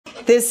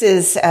This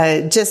is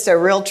just a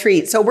real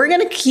treat. So we're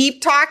going to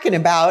keep talking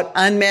about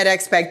unmet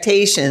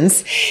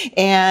expectations,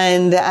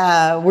 and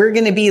we're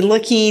going to be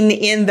looking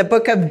in the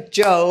book of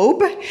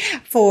Job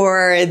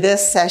for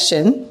this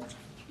session.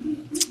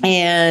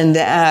 And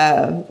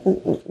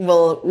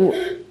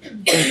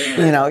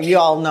you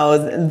all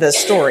know the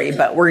story,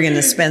 but we're going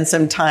to spend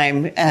some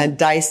time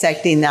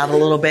dissecting that a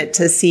little bit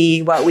to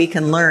see what we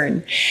can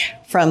learn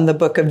from the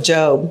book of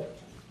Job.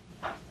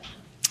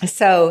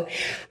 So,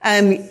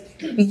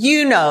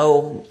 you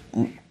know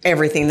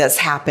everything that's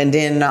happened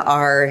in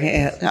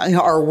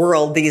our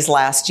world these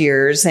last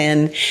years,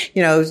 and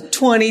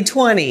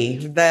 2020,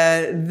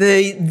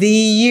 the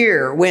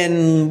year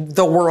when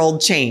the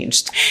world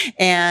changed,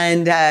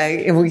 and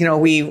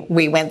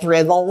we went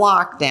through the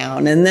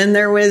lockdown, and then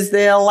there was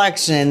the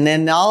election,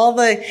 and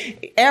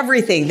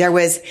everything there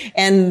was,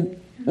 and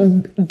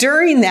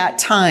during that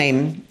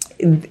time,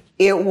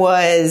 it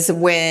was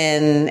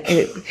when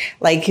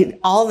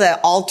all the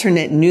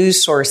alternate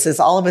news sources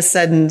all of a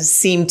sudden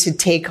seemed to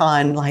take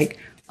on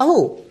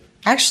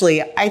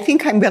actually, I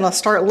think I'm going to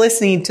start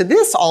listening to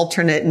this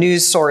alternate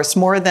news source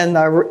more than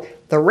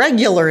the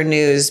regular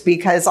news,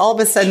 because all of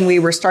a sudden we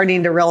were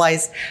starting to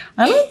realize,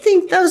 I don't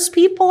think those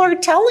people are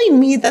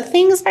telling me the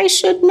things I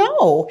should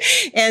know.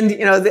 And,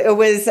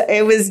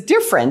 it was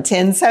different.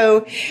 And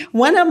so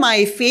one of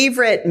my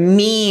favorite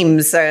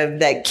memes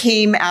that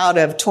came out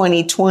of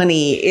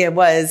 2020,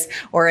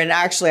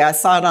 actually I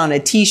saw it on a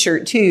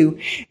t-shirt too.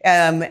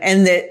 And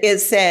it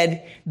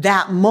said,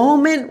 that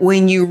moment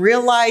when you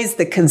realize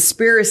the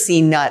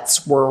conspiracy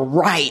nuts were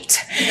right.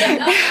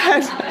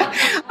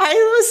 I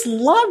just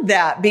love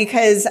that,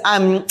 because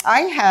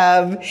I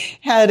have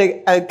had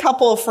a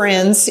couple of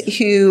friends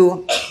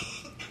who,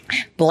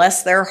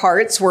 bless their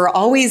hearts, were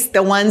always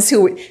the ones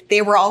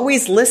they were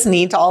always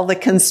listening to all the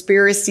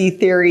conspiracy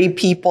theory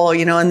people,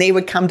 and they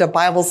would come to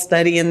Bible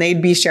study and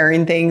they'd be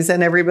sharing things,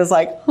 and everybody's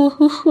like,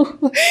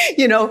 what's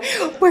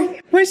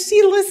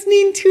she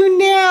listening to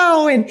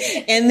now? And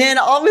then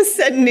all of a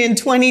sudden in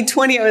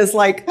 2020, I was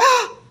like,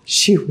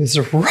 she was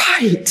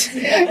right,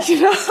 And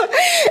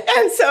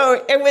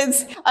so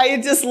I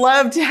just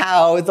loved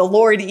how the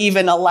Lord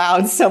even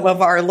allowed some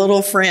of our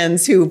little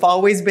friends who've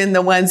always been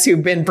the ones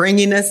who've been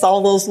bringing us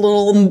all those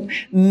little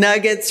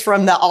nuggets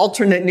from the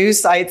alternate news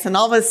sites. And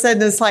all of a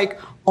sudden it's like,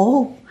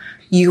 oh,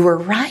 you were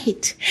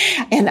right.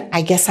 And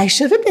I guess I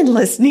should have been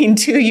listening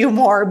to you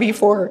more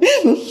before.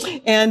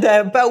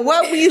 But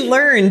what we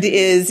learned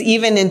is,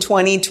 even in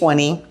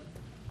 2020,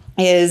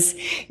 is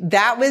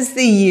that was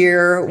the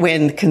year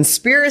when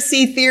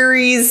conspiracy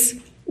theories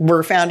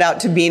were found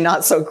out to be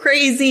not so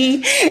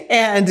crazy.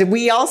 And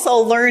we also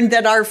learned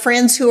that our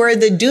friends who are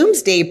the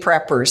doomsday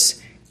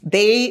preppers,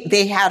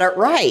 they had it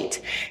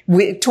right.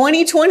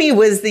 2020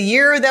 was the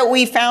year that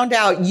we found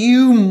out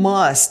you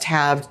must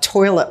have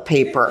toilet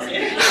paper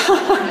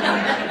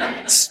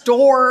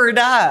stored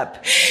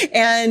up.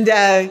 And,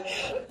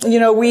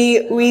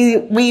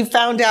 we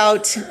found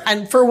out,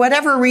 and for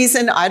whatever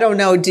reason, I don't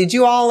know, did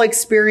you all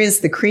experience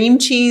the cream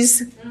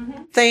cheese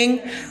thing?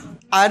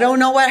 I don't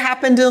know what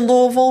happened in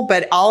Louisville,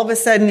 but all of a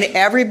sudden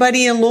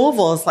everybody in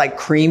Louisville is like,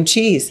 cream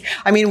cheese.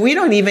 I mean, we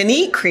don't even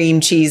eat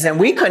cream cheese, and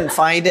we couldn't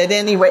find it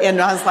anyway.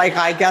 And I was like,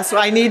 I guess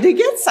I need to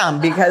get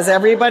some, because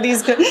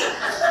everybody's good.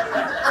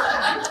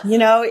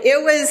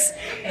 It was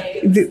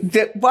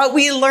what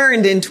we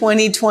learned in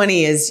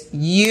 2020 is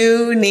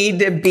you need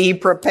to be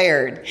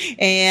prepared.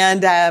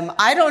 And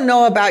I don't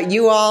know about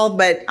you all,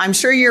 but I'm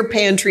sure your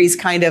pantry's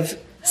kind of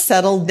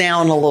settled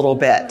down a little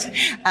bit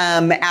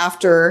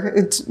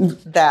after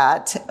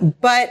that.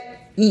 But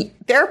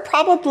there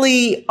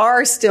probably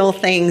are still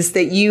things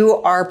that you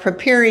are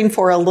preparing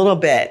for a little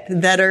bit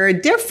that are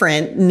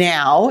different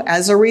now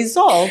as a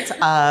result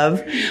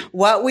of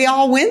what we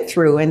all went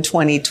through in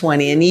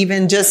 2020. And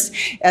even just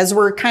as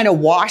we're kind of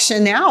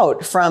washing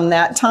out from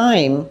that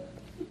time.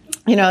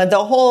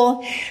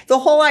 The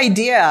whole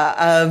idea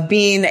of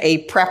being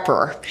a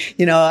prepper,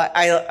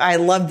 I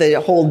love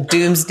the whole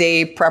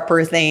doomsday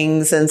prepper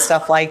things and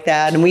stuff like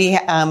that.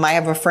 And I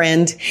have a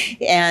friend,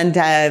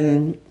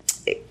 and,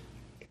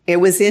 it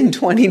was in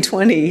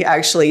 2020,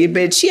 actually,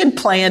 but she had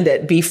planned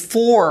it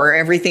before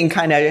everything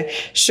kind of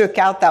shook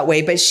out that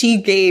way. But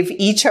she gave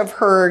each of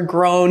her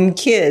grown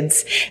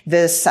kids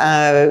this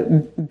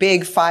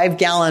big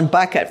 5-gallon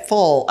bucket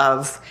full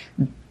of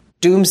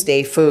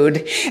doomsday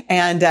food.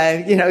 And,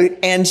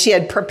 and she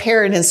had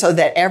prepared, and so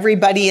that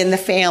everybody in the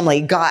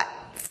family got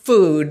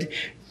food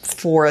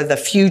for the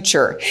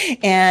future.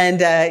 And,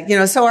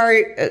 so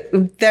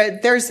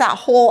there's that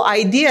whole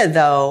idea,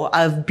 though,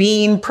 of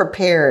being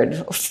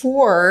prepared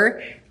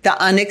for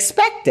the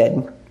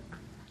unexpected.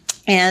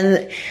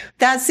 And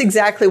that's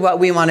exactly what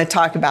we want to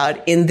talk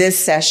about in this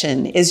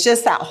session, is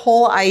just that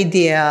whole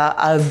idea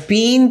of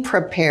being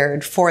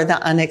prepared for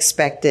the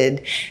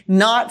unexpected,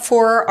 not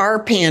for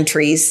our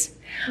pantries,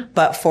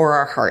 but for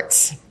our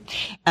hearts.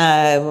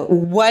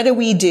 What do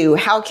we do?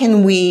 How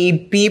can we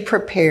be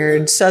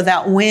prepared so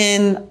that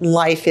when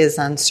life is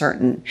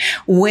uncertain,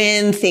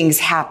 when things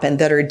happen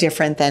that are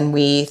different than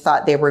we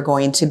thought they were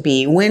going to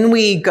be, when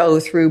we go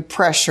through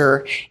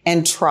pressure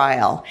and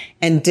trial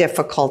and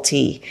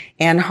difficulty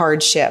and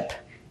hardship,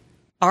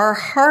 our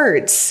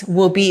hearts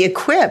will be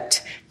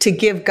equipped to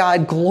give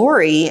God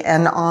glory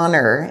and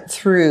honor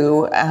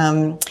through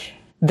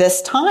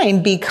this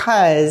time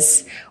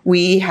because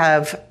we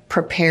have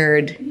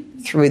prepared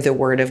through the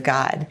Word of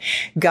God.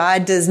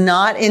 God does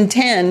not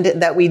intend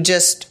that we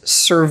just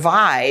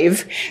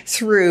survive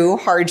through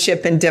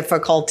hardship and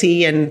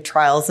difficulty and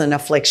trials and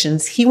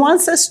afflictions. He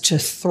wants us to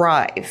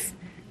thrive.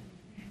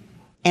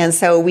 And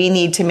so we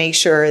need to make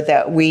sure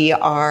that we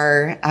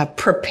are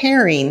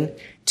preparing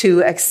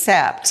to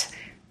accept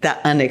the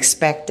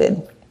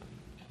unexpected.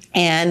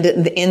 And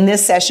in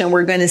this session,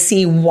 we're going to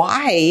see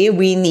why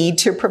we need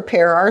to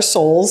prepare our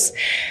souls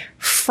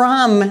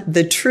from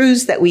the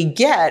truths that we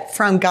get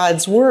from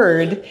God's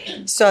Word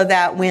so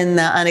that when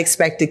the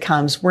unexpected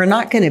comes, we're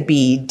not going to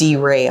be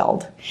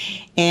derailed.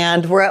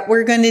 And what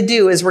we're going to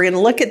do is we're going to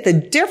look at the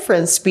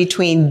difference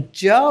between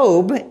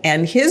Job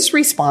and his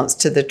response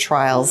to the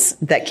trials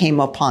that came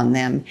upon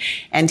them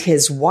and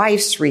his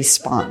wife's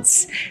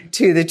response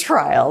to the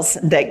trials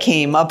that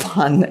came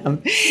upon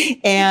them.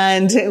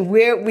 And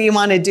what we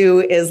want to do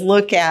is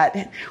look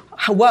at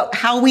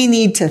how we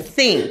need to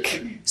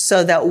think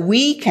so that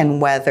we can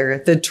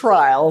weather the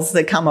trials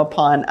that come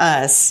upon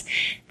us,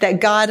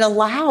 that God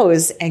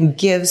allows and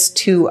gives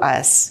to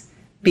us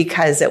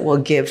because it will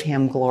give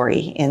him glory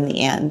in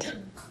the end.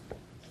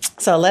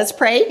 So let's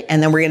pray,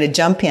 and then we're going to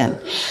jump in.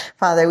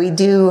 Father, we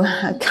do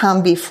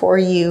come before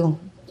you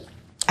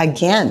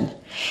again,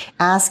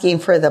 asking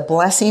for the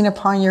blessing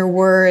upon your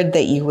word,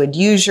 that you would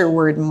use your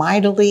word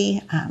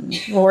mightily.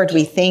 Lord,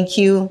 we thank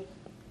you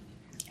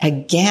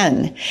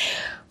again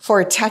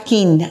for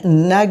tucking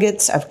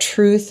nuggets of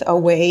truth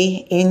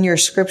away in your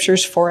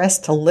scriptures for us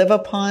to live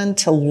upon,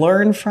 to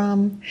learn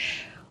from.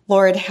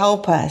 Lord,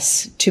 help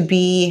us to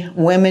be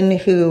women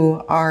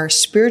who are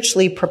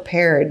spiritually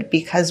prepared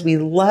because we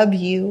love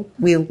you.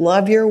 We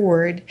love your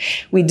word.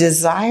 We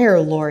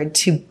desire, Lord,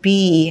 to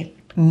be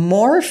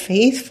more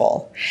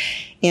faithful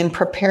in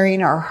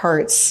preparing our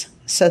hearts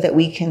so that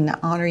we can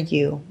honor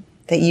you,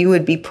 that you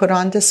would be put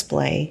on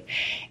display,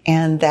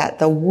 and that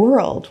the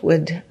world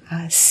would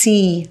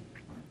see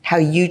how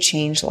you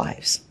change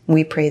lives.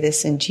 We pray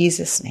this in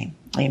Jesus' name.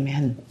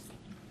 Amen.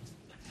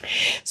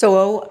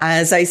 So,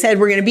 as I said,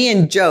 we're going to be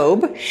in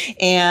Job,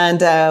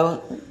 and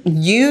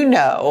you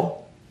know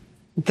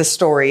the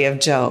story of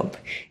Job.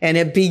 And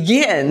it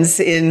begins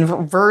in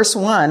verse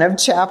 1 of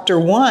chapter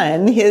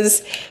 1,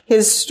 his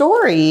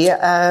story,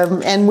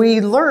 and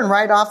we learn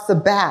right off the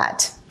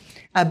bat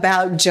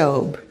about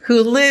Job,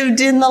 who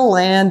lived in the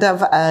land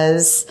of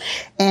Uz,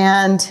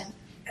 and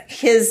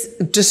his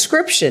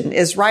description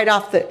is right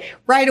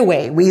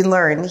away. We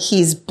learn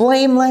he's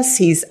blameless,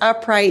 he's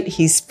upright,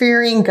 he's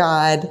fearing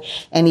God,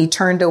 and he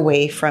turned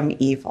away from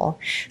evil.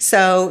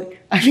 So,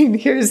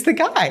 here's the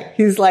guy.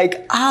 He's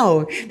like,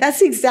 oh,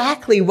 that's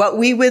exactly what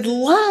we would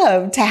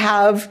love to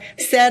have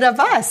said of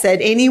us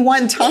at any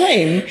one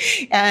time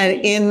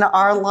in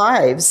our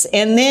lives.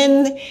 And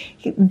then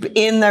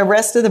in the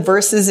rest of the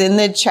verses in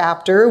the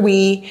chapter,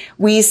 we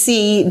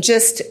see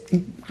just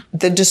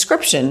the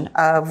description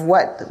of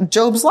what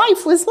Job's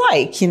life was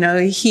like. You know,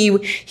 he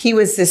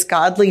was this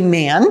godly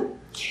man,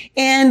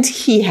 and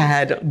he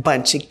had a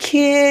bunch of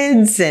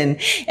kids, and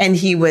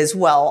he was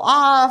well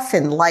off,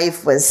 and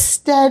life was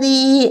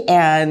steady,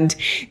 and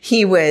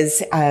he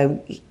was,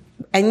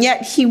 and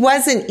yet he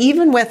wasn't,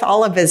 even with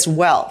all of his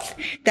wealth,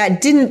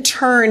 that didn't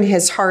turn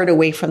his heart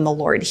away from the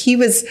Lord. He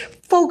was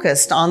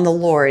focused on the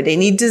Lord,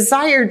 and he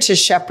desired to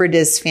shepherd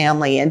his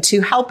family and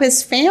to help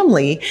his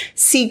family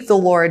seek the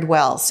Lord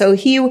well. So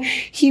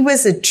he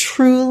was a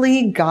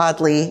truly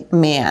godly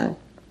man.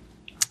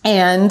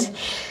 And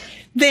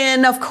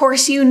then, of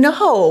course, you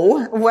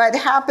know what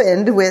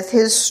happened with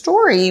his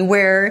story,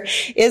 where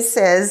it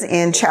says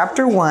in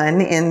chapter 1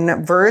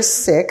 in verse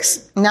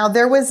 6, now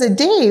there was a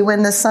day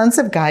when the sons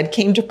of God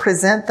came to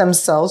present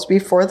themselves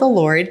before the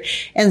Lord,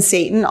 and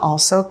Satan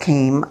also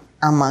came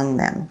among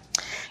them.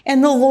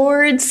 And the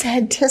Lord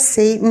said to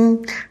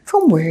Satan,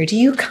 from where do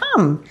you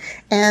come?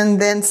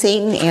 And then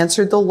Satan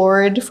answered the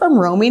Lord, from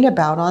roaming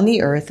about on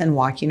the earth and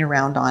walking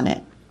around on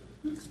it.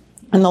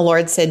 And the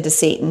Lord said to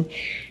Satan,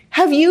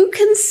 have you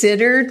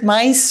considered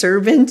my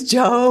servant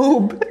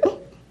Job?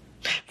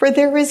 For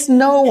there is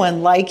no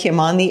one like him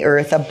on the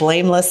earth, a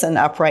blameless and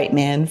upright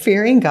man,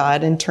 fearing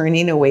God and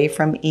turning away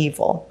from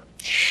evil.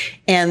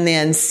 And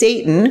then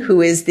Satan,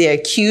 who is the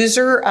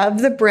accuser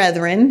of the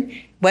brethren,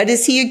 what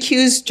does he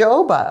accuse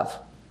Job of?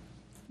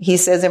 He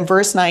says in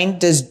verse 9,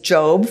 does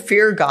Job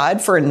fear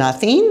God for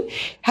nothing?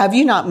 Have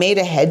you not made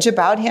a hedge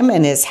about him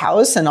and his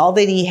house and all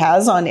that he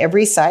has on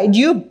every side?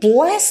 You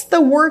bless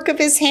the work of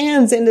his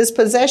hands, and his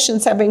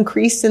possessions have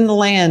increased in the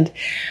land.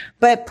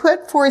 But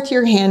put forth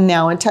your hand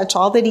now and touch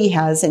all that he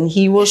has, and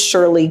he will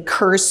surely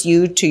curse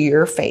you to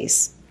your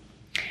face.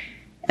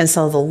 And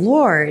so the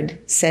Lord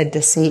said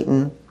to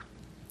Satan,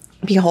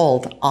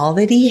 behold, all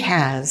that he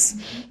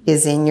has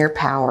is in your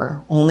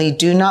power. Only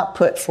do not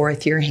put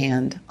forth your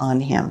hand on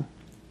him.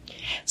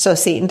 So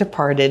Satan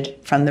departed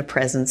from the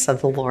presence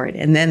of the Lord.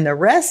 And then the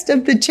rest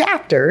of the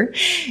chapter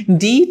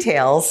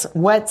details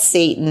what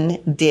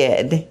Satan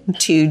did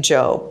to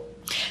Job.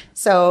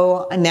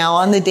 So now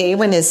on the day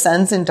when his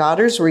sons and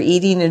daughters were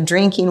eating and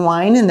drinking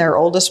wine in their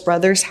oldest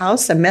brother's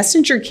house, a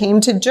messenger came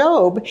to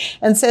Job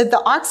and said,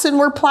 the oxen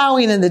were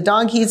plowing and the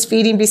donkeys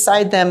feeding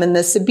beside them, and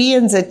the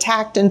Sabaeans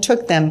attacked and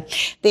took them.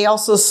 They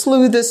also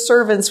slew the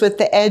servants with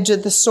the edge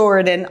of the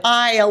sword, and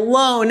I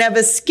alone have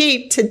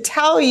escaped to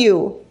tell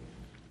you.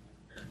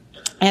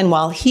 And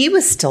while he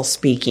was still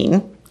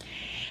speaking,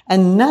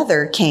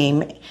 another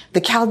came.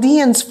 The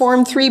Chaldeans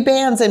formed 3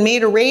 bands and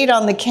made a raid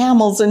on the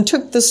camels and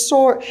took the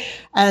sword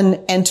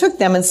and took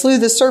them and slew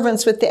the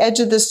servants with the edge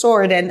of the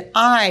sword. And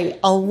I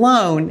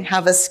alone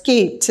have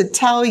escaped to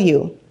tell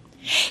you.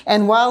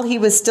 And while he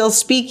was still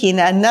speaking,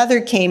 another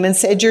came and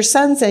said, your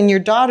sons and your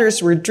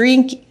daughters were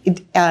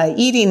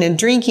eating and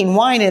drinking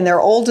wine in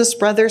their oldest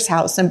brother's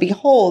house. And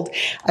behold,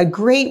 a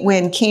great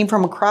wind came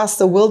from across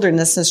the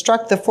wilderness and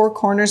struck the 4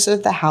 corners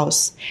of the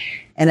house.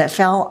 And it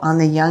fell on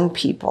the young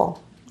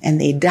people, and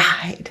they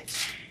died.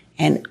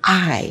 And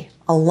I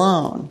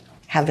alone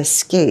have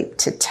escaped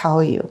to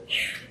tell you.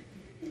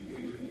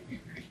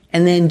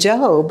 And then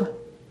Job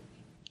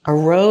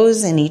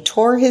arose and he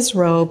tore his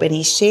robe and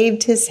he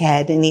shaved his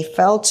head and he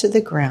fell to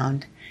the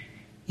ground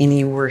and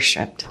he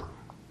worshiped.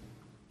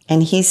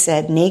 And he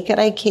said, naked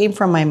I came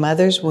from my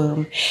mother's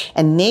womb,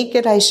 and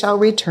naked I shall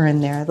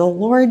return there. The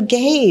Lord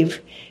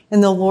gave,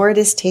 and the Lord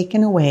has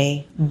taken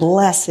away.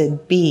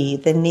 Blessed be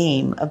the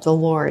name of the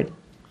Lord.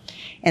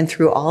 And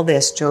through all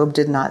this, Job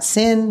did not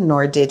sin,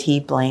 nor did he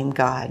blame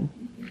God.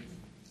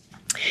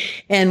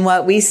 And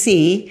what we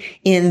see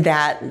in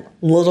that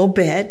little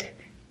bit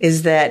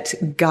is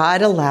that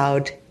God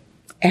allowed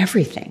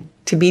everything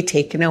to be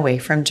taken away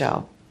from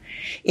Job.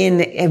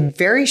 In a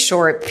very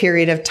short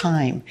period of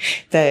time,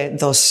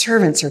 those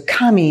servants are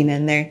coming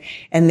and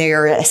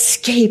they're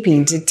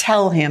escaping to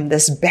tell him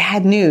this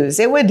bad news.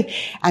 It would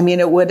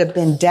have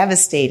been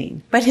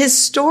devastating. But his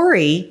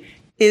story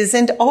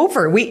isn't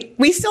over.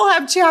 We still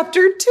have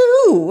chapter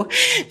 2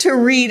 to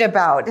read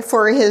about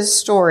for his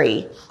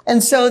story.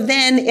 And so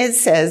then it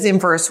says in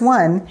verse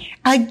 1,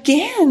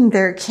 again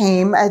there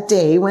came a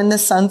day when the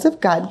sons of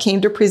God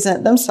came to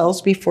present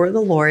themselves before the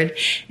Lord,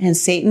 and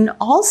Satan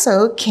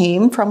also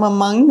came from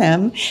among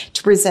them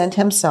to present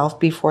himself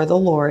before the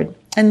Lord.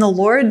 And the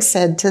Lord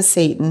said to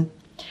Satan,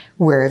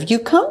 where have you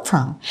come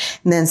from?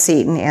 And then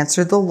Satan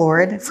answered the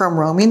Lord, from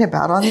roaming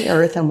about on the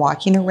earth and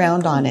walking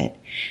around on it.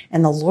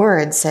 And the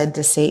Lord said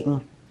to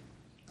Satan,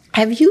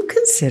 have you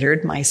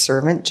considered my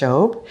servant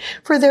Job?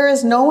 For there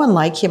is no one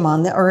like him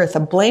on the earth, a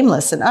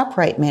blameless and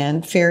upright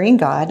man, fearing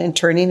God and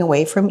turning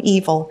away from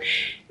evil.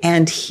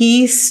 And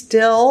he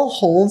still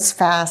holds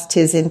fast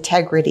his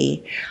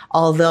integrity,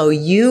 although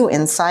you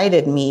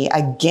incited me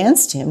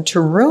against him to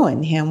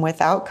ruin him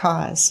without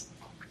cause.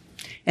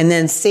 And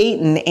then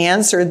Satan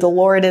answered the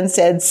Lord and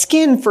said,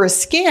 skin for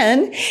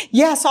skin.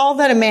 Yes, all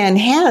that a man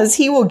has,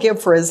 he will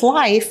give for his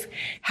life.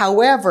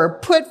 However,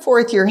 put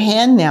forth your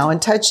hand now and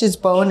touch his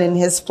bone and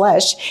his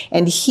flesh,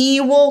 and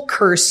he will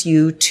curse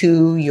you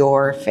to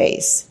your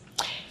face.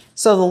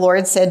 So the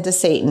Lord said to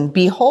Satan,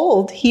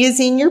 behold, he is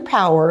in your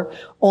power,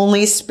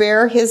 only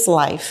spare his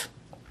life.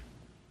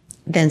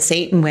 Then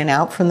Satan went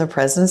out from the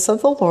presence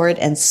of the Lord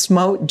and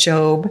smote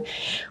Job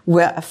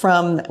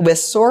with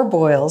sore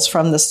boils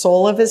from the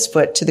sole of his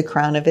foot to the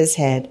crown of his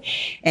head.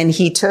 And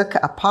he took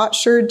a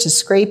potsherd to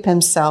scrape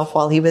himself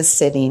while he was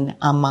sitting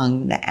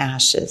among the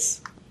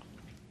ashes.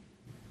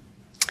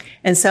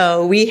 And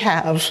so we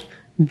have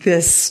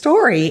this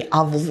story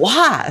of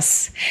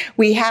loss.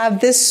 We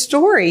have this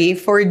story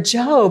for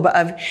Job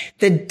of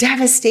the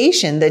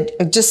devastation,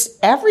 that just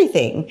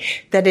everything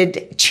that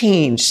had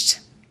changed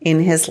in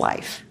his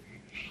life.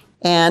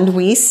 And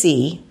we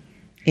see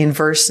in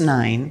verse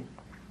 9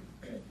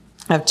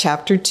 of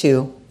chapter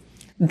 2,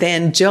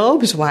 then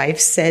Job's wife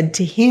said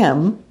to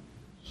him,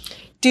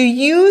 do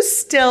you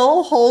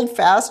still hold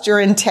fast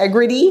your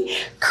integrity?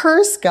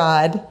 Curse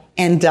God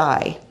and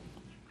die.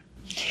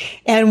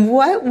 And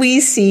what we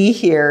see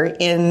here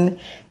in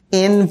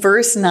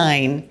verse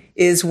 9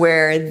 is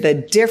where the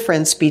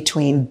difference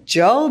between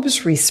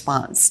Job's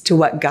response to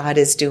what God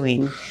is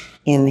doing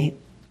in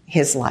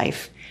his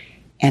life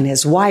and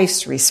his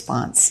wife's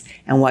response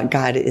and what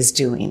God is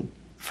doing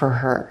for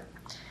her.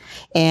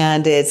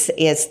 And it's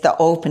the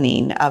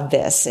opening of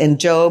this. And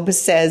Job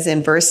says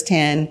in verse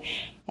 10,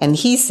 and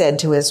he said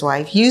to his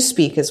wife, you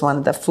speak as one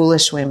of the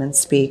foolish women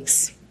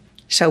speaks.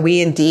 Shall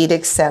we indeed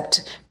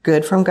accept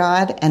good from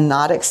God and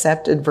not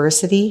accept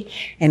adversity?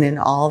 And in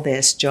all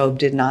this, Job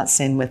did not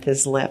sin with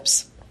his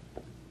lips.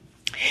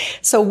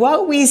 So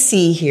what we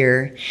see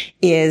here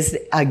is,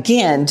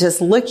 again,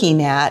 just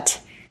looking at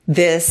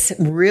this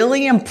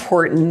really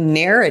important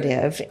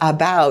narrative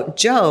about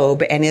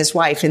Job and his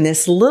wife in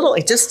this little,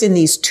 just in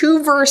these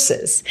 2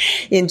 verses.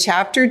 In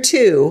chapter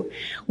 2,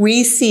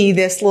 we see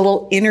this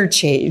little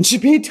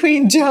interchange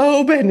between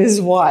Job and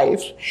his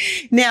wife.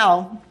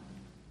 Now,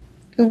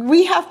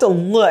 we have to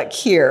look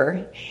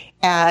here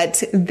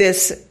at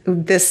this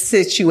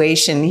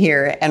situation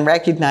here and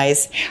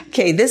recognize,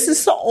 okay, this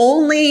is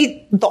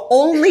the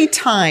only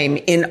time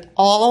in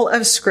all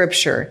of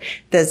Scripture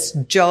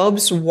that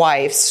Job's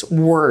wife's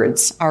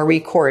words are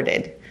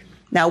recorded.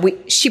 Now,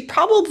 she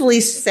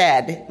probably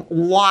said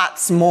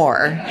lots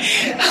more,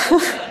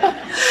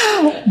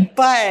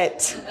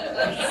 but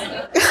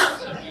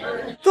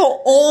the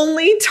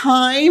only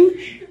time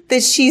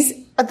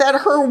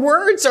that her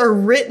words are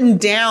written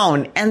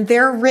down, and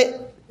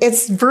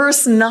it's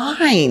verse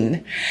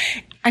 9.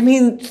 I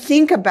mean,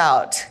 think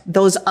about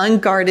those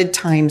unguarded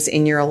times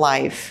in your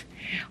life.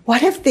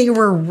 What if they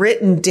were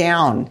written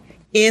down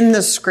in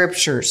the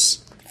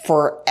Scriptures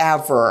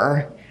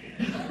forever?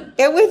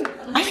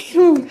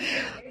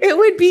 It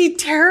would be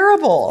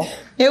terrible.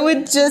 It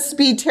would just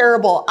be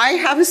terrible. I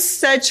have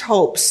such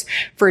hopes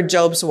for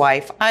Job's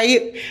wife.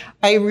 I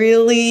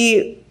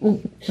really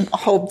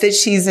hope that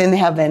she's in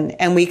heaven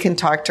and we can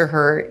talk to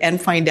her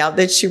and find out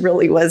that she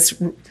really was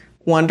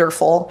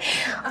wonderful,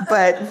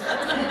 but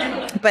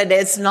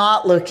it's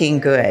not looking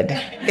good.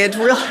 It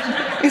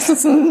really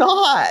is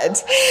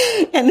not.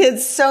 And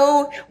it's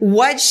so,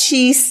 what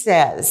she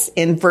says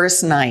in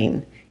verse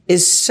 9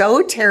 is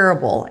so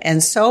terrible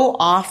and so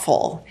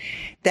awful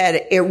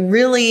that it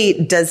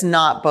really does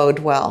not bode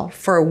well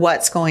for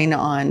what's going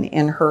on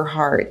in her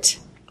heart.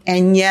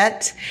 And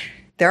yet,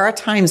 there are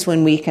times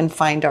when we can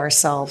find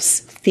ourselves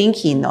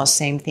thinking those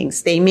same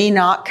things. They may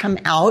not come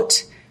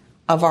out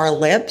of our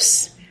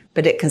lips,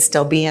 but it can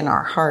still be in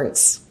our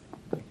hearts.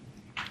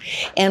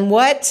 And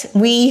what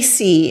we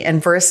see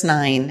in verse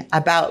 9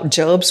 about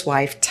Job's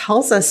wife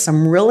tells us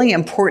some really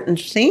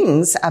important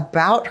things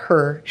about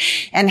her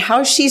and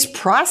how she's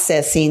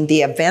processing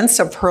the events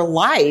of her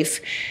life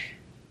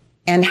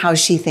and how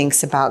she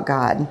thinks about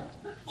God.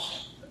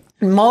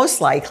 Most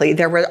likely,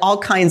 there were all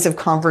kinds of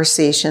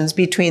conversations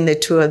between the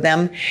two of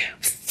them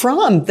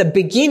from the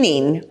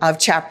beginning of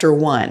chapter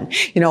 1.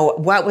 You know,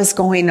 what was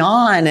going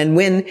on and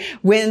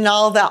when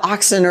all the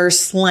oxen are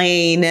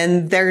slain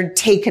and they're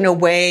taken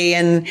away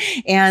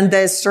and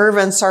the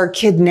servants are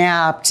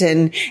kidnapped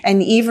and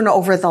even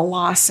over the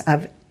loss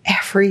of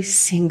every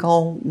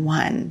single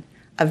one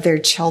of their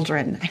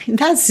children. I mean,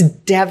 that's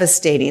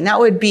devastating. That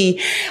would be,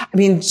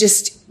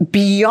 just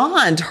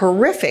beyond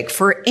horrific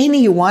for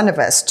any one of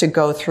us to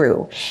go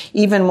through.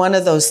 Even one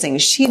of those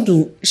things.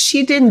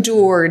 She'd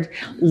endured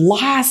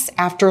loss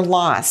after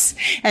loss.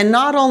 And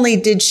not only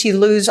did she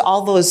lose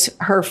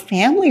her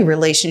family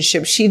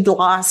relationships, she'd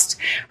lost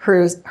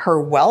her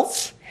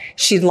wealth.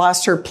 She'd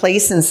lost her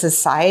place in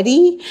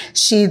society.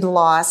 She'd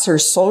lost her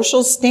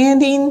social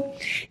standing.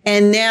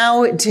 And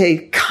now to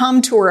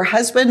come to her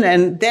husband,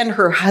 and then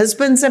her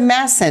husband's a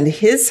mess and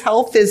his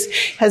health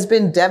has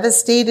been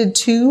devastated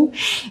too.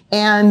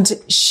 And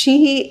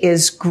she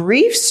is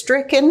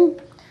grief-stricken.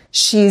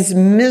 She's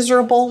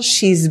miserable.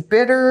 She's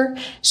bitter.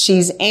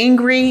 She's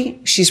angry.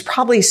 She's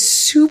probably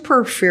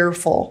super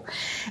fearful.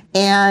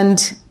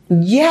 And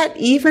yet,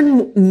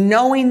 even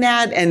knowing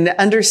that and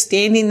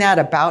understanding that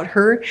about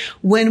her,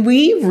 when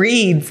we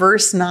read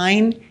verse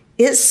 9,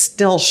 it's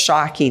still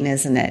shocking,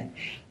 isn't it?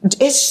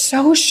 It's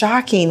so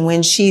shocking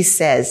when she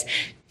says,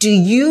 "Do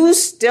you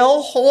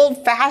still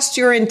hold fast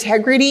your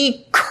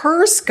integrity?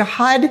 Curse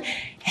God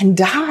and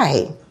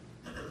die."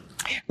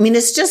 I mean,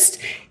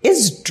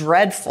 it's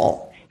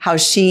dreadful how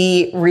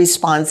she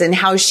responds and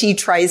how she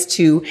tries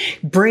to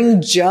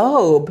bring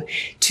Job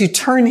to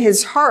turn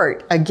his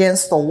heart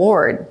against the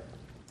Lord.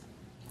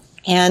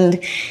 And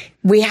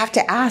we have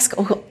to ask,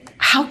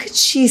 how could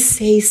she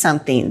say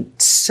something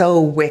so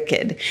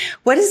wicked?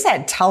 What does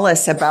that tell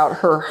us about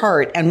her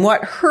heart and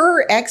what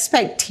her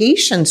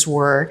expectations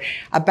were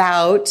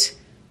about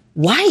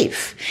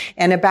life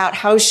and about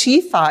how she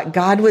thought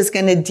God was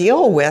going to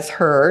deal with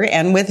her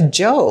and with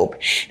Job?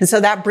 And so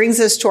that brings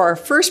us to our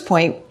first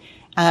point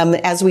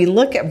as we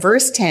look at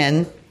verse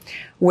 10,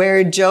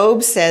 where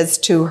Job says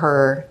to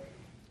her,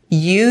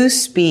 "You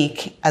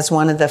speak as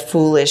one of the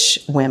foolish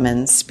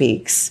women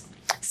speaks."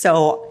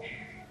 So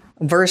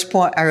the first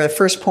point,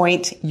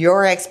 when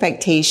your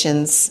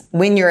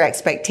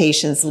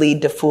expectations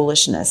lead to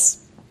foolishness.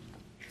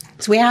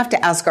 So we have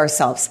to ask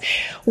ourselves,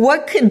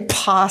 what could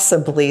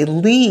possibly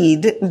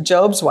lead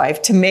Job's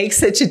wife to make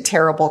such a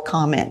terrible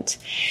comment?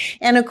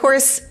 And of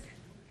course,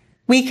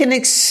 we can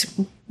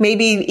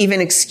maybe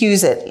even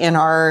excuse it in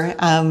our,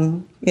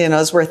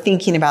 as we're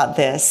thinking about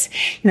this.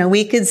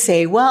 We could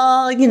say,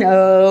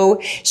 well,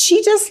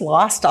 she just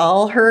lost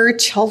all her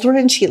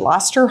children. She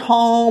lost her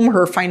home,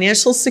 her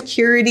financial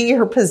security,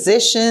 her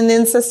position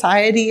in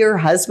society. Her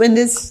husband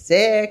is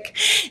sick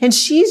and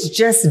she's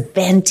just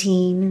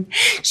venting.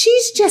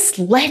 She's just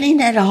letting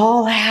it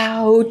all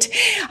out.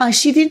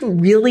 She didn't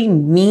really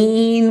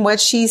mean what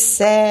she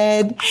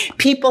said.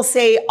 People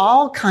say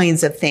all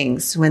kinds of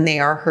things when they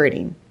are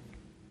hurting.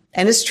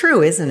 And it's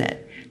true, isn't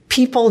it?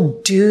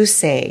 People do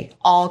say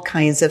all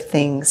kinds of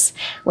things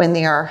when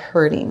they are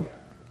hurting.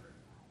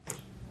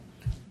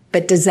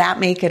 But does that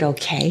make it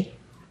okay?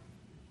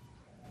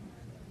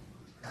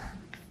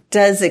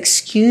 Does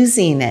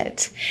excusing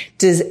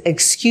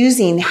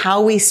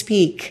how we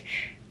speak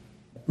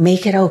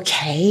make it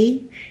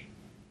okay,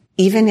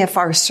 even if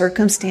our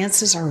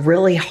circumstances are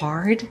really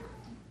hard?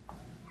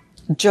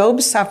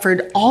 Job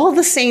suffered all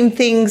the same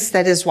things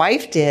that his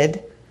wife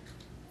did,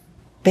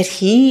 but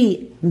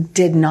he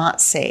did not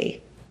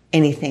say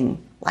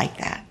anything like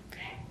that.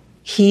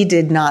 He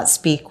did not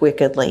speak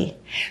wickedly.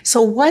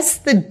 So what's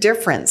the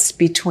difference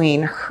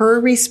between her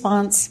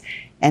response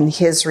and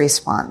his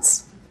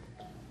response?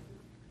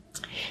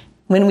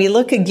 When we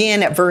look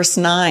again at verse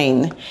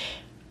 9,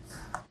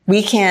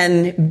 we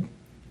can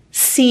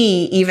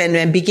see even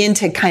and begin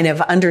to kind of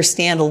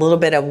understand a little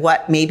bit of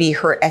what maybe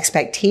her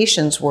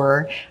expectations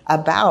were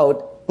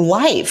about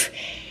life.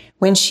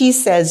 When she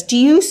says, "Do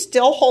you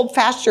still hold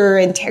fast your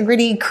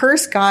integrity?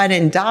 Curse God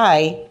and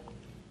die."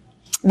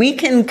 We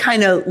can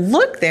kind of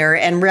look there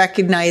and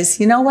recognize,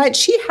 you know what?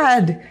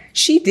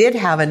 She did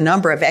have a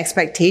number of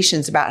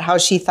expectations about how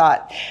she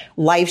thought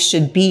life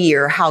should be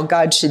or how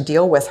God should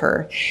deal with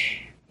her.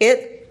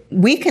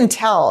 We can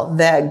tell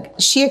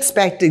that she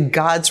expected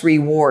God's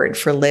reward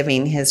for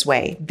living his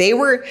way. They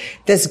were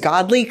this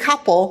godly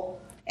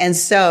couple, and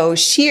so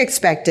she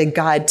expected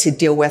God to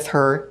deal with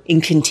her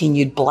in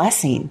continued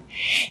blessing.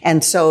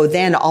 And so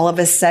then all of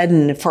a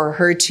sudden for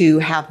her to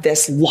have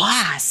this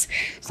loss,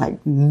 it's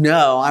like,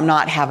 no, I'm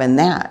not having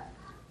that.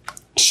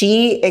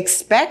 She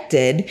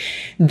expected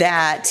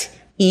that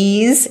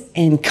ease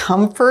and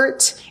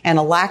comfort and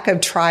a lack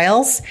of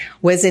trials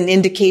was an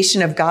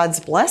indication of God's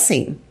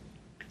blessing.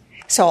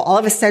 So all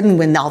of a sudden,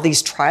 when all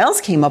these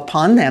trials came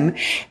upon them,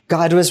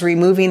 God was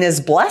removing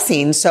his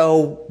blessing.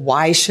 So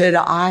why should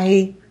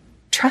I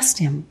trust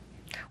him?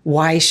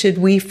 Why should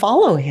we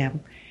follow him?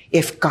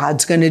 If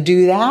God's going to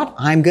do that,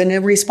 I'm going to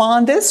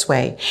respond this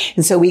way.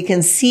 And so we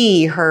can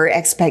see her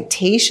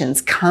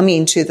expectations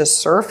coming to the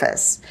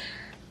surface.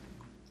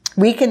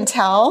 We can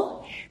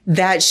tell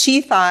that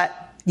she thought,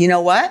 you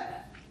know what?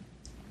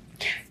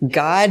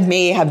 God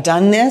may have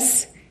done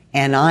this,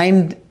 and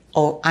I'm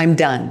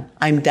done.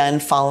 I'm done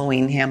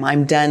following him.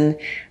 I'm done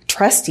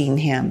trusting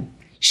him.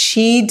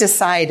 She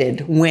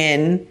decided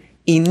when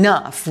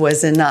enough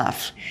was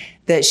enough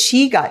that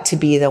she got to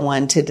be the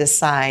one to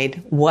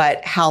decide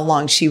how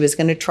long she was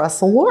going to trust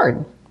the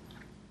Lord.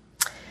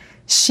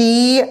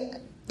 She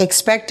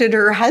expected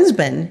her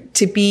husband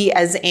to be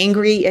as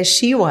angry as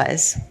she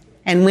was.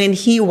 And when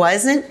he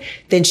wasn't,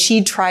 then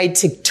she tried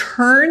to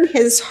turn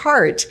his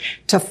heart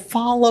to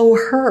follow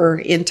her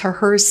into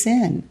her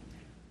sin.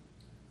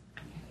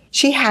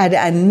 She had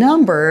a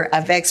number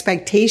of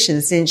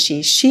expectations, didn't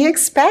she? She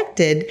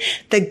expected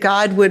that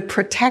God would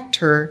protect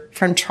her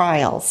from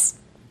trials.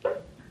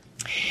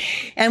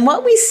 And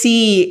what we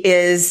see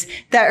is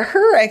that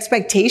her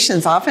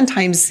expectations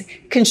oftentimes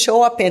can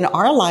show up in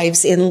our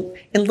lives in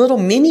little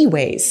mini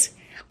ways,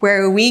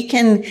 where we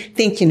can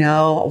think,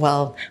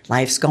 well,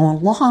 life's going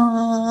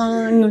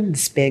along.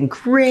 It's been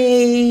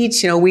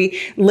great. We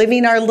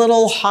living our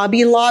little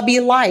Hobby Lobby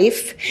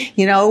life,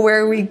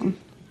 where we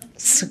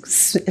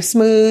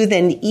smooth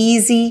and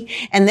easy.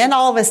 And then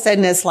all of a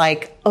sudden it's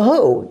like,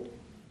 oh,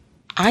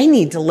 I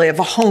need to live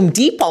a Home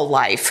Depot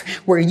life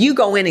where you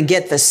go in and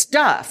get the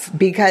stuff,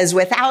 because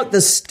without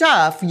the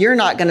stuff, you're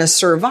not going to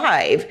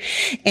survive.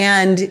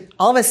 And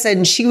all of a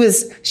sudden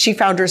she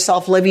found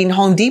herself living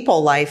Home Depot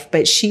life,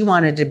 but she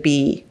wanted to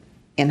be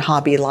in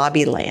Hobby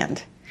Lobby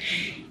land.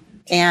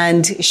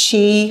 And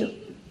she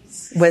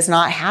was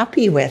not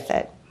happy with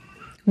it.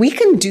 We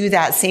can do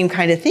that same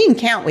kind of thing,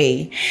 can't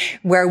we?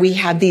 Where we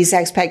have these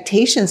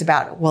expectations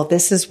about, well,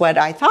 this is what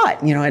I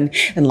thought,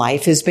 and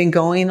life has been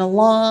going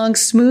along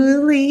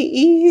smoothly,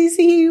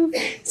 easy.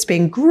 It's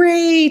been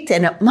great.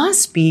 And it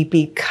must be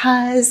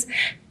because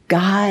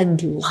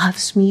God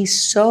loves me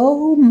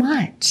so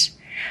much.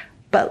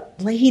 But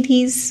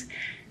ladies,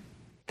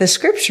 the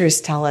scriptures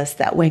tell us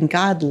that when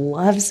God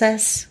loves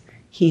us,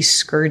 he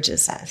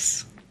scourges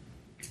us.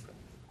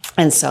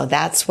 And so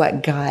that's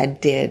what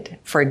God did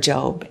for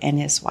Job and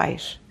his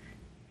wife.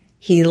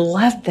 He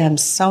loved them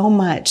so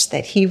much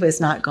that he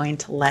was not going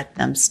to let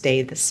them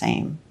stay the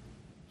same.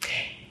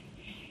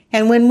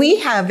 And when we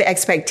have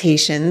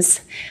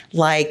expectations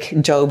like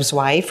Job's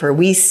wife, or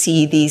we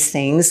see these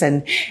things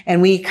and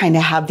we kind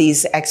of have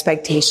these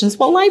expectations,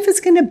 well, life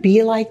is going to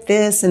be like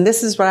this, and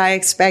this is what I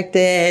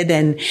expected,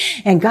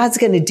 and God's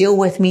going to deal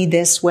with me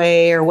this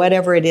way, or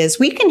whatever it is.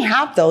 We can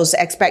have those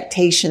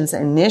expectations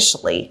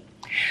initially.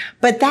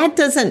 But that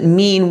doesn't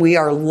mean we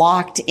are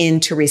locked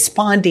into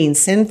responding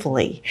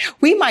sinfully.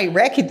 We might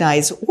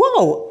recognize,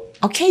 whoa,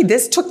 okay,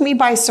 this took me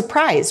by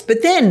surprise.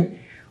 But then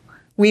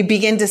we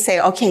begin to say,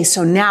 okay,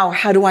 so now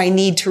how do I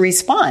need to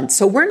respond?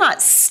 So we're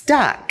not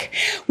stuck.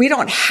 We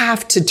don't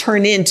have to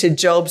turn into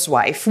Job's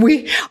wife.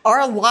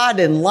 Our lot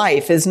in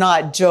life is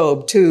not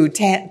Job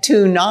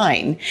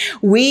 2:9.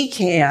 We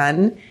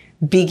can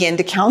begin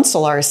to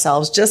counsel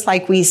ourselves just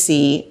like we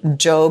see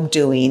Job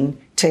doing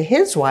to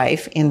his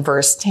wife in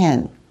verse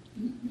 10.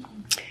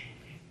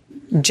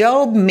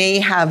 Job may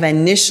have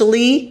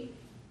initially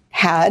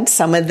had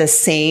some of the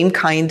same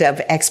kind of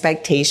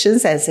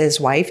expectations as his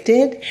wife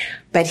did,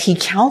 but he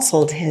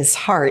counseled his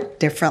heart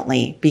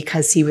differently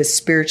because he was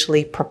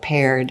spiritually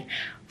prepared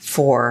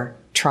for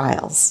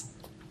trials.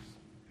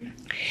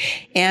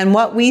 And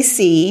what we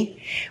see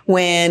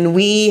when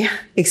we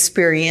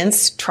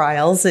experience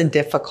trials and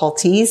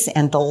difficulties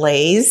and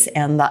delays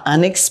and the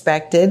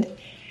unexpected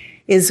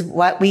is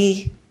what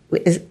we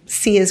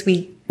see as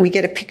we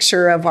get a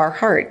picture of our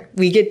heart.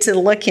 We get to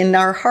look in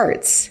our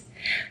hearts.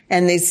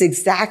 And it's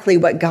exactly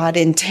what God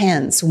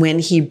intends when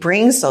he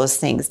brings those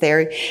things.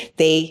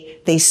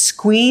 They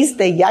squeeze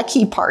the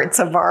yucky parts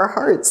of our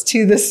hearts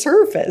to the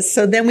surface.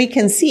 So then we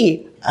can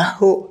see,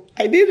 oh,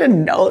 I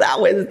didn't know that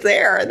was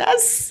there.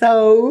 That's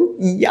so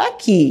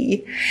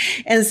yucky.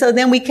 And so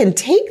then we can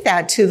take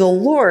that to the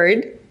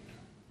Lord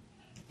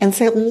and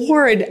say,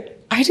 Lord,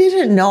 I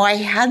didn't know I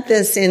had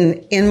this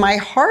in my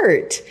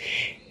heart.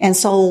 And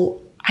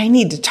so I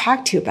need to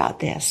talk to you about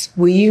this.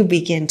 Will you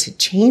begin to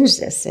change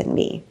this in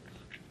me?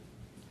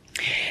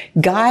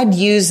 God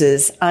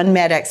uses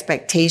unmet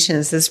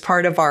expectations as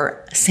part of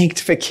our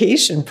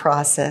sanctification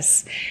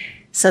process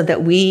so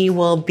that we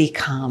will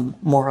become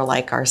more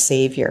like our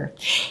Savior.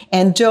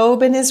 And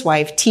Job and his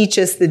wife teach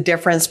us the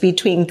difference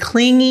between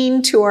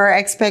clinging to our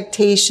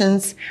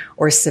expectations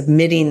or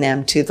submitting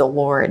them to the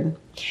Lord.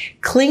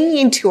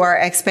 Clinging to our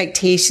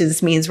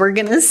expectations means we're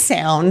going to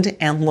sound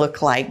and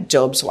look like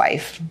Job's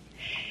wife.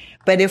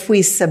 But if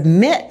we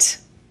submit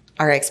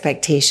our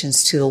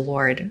expectations to the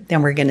Lord,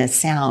 then we're going to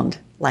sound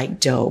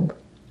like Job.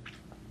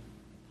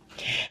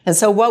 And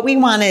so what we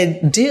want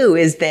to do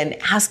is then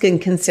ask and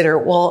consider,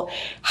 well,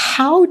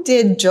 how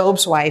did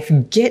Job's wife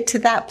get to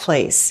that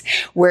place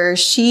where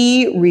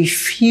she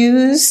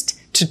refused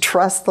to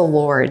trust the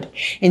Lord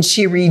and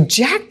she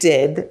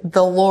rejected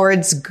the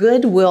Lord's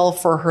goodwill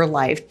for her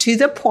life to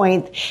the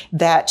point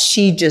that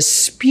she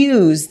just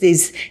spews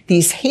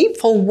these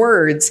hateful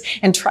words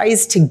and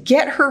tries to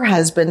get her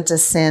husband to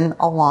sin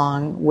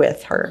along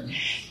with her?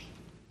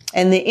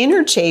 And the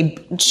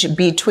interchange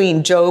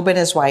between Job and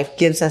his wife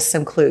gives us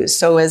some clues.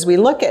 So as we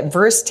look at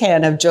verse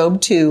 10 of Job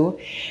 2,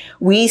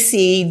 we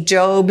see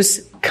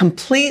Job's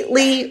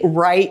completely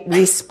right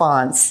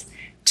response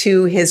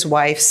to his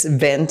wife's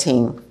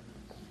venting.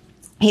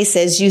 He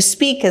says, "You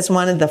speak as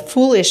one of the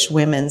foolish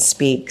women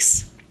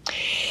speaks."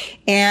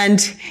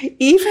 And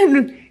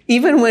even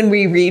when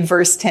we read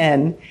verse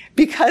 10,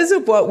 because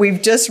of what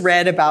we've just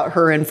read about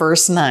her in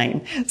verse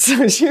 9.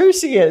 So here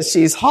she is.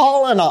 She's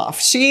hauling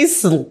off.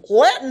 She's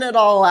letting it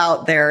all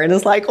out there. And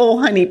it's like, oh,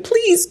 honey,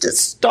 please just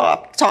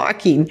stop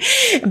talking.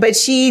 But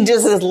she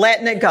just is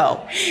letting it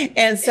go.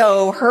 And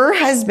so her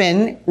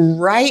husband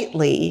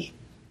rightly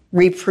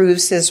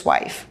reproves his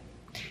wife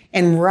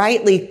and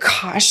rightly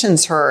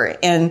cautions her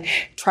and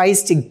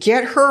tries to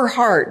get her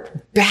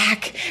heart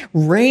back.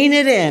 Rein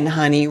it in,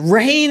 honey,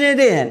 rein it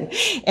in.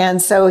 And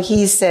so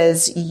he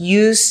says,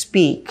 "You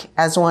speak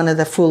as one of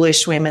the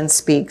foolish women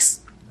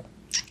speaks."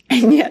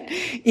 And yet,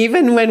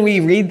 even when we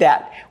read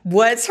that,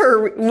 what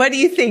do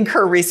you think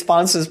her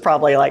response was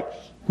probably like?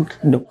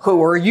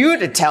 Who are you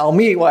to tell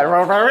me what, you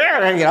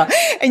know?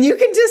 And you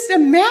can just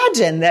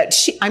imagine that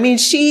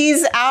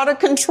she's out of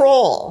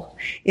control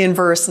in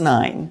verse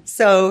 9.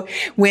 So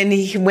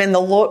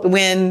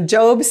when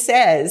Job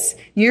says,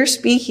 "You're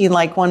speaking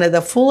like one of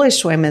the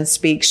foolish women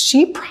speaks,"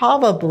 she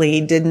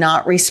probably did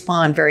not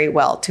respond very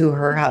well to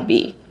her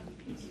hubby.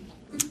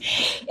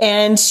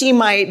 And she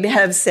might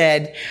have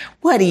said,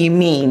 "What do you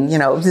mean?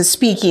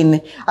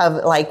 Speaking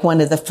of like one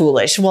of the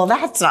foolish. Well,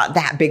 that's not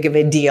that big of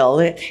a deal.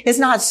 It's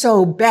not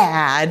so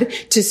bad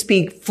to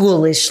speak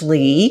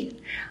foolishly."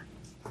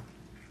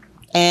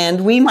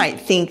 And we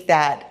might think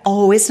that,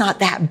 oh, it's not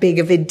that big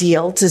of a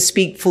deal to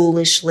speak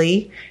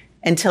foolishly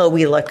until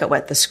we look at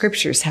what the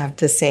scriptures have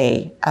to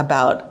say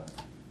about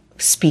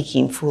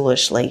speaking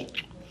foolishly.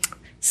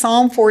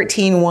 Psalm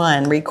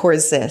 14:1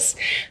 records this: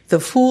 "The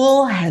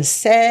fool has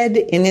said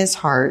in his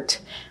heart,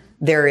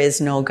 there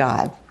is no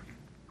God."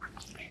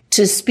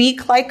 To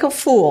speak like a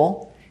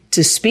fool,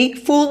 to speak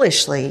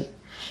foolishly,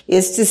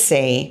 is to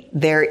say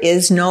there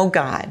is no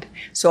God.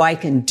 So I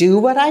can do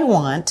what I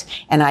want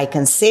and I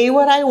can say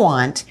what I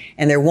want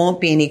and there won't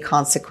be any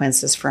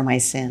consequences for my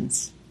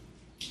sins.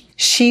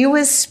 She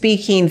was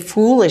speaking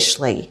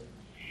foolishly.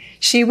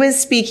 She was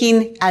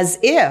speaking as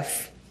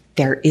if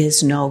there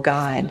is no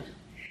God.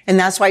 And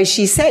that's why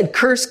she said,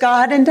 "Curse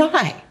God and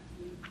die."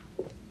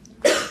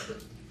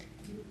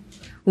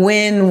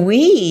 When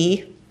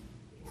we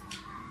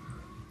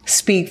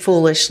speak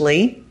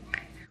foolishly,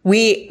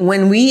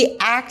 when we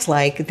act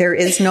like there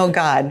is no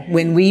God,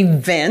 when we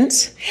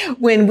vent,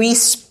 when we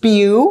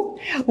spew,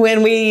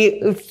 when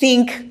we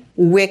think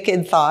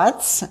wicked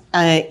thoughts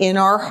in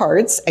our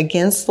hearts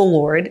against the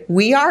Lord,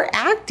 we are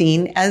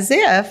acting as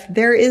if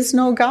there is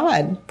no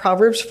God.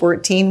 Proverbs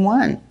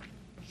 14:1.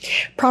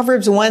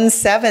 Proverbs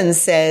 1:7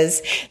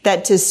 says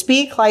that to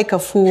speak like a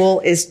fool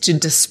is to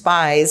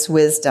despise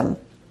wisdom.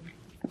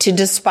 To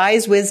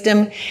despise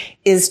wisdom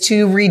is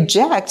to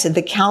reject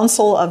the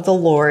counsel of the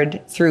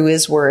Lord through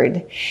his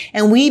word.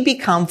 And we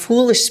become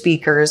foolish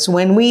speakers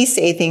when we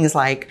say things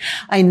like,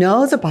 I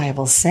know the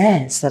Bible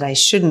says that I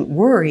shouldn't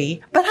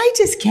worry, but I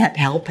just can't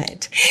help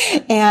it.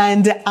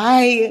 And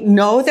I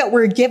know that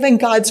we're given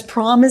God's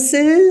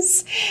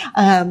promises,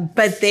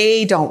 but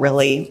they don't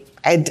really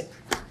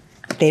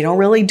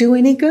do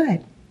any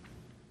good.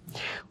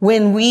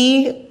 When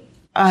we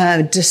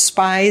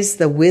despise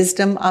the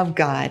wisdom of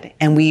God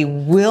and we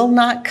will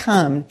not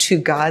come to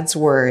God's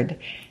word,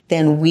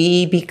 then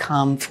we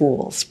become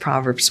fools.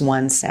 Proverbs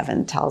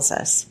 1:7 tells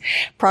us.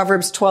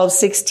 Proverbs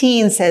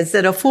 12:16 says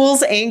that a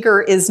fool's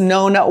anger is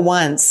known at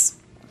once,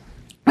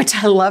 which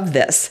I love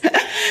this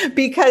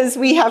because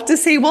we have to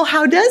say, well,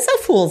 how does a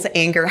fool's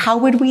anger? How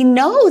would we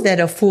know that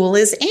a fool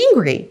is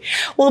angry?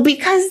 Well,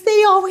 because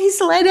they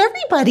always let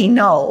everybody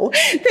know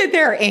that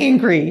they're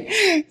angry.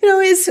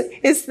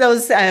 It's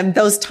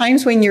those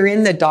times when you're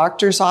in the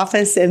doctor's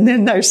office and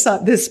then there's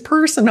this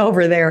person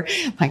over there,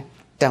 like,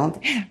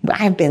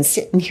 I've been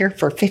sitting here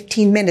for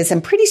 15 minutes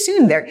and pretty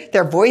soon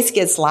their voice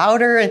gets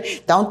louder and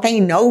don't they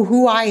know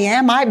who I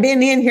am? I've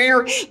been in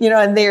here,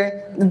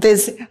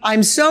 and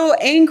I'm so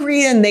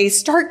angry and they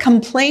start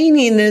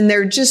complaining and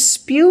they're just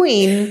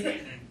spewing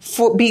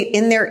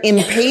in their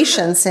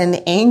impatience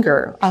and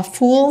anger. A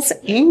fool's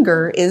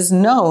anger is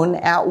known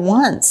at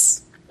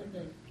once.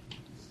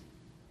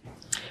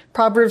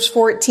 Proverbs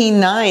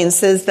 14:9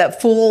 says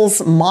that fools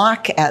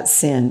mock at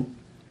sin.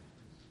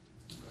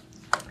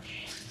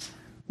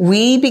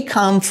 We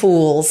become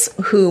fools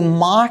who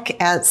mock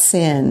at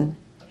sin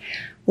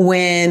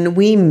when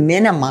we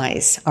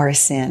minimize our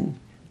sin.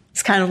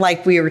 It's kind of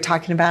like we were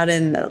talking about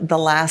in the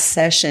last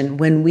session.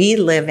 When we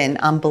live in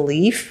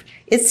unbelief,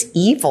 it's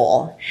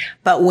evil.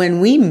 But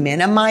when we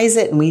minimize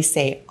it and we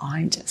say, oh,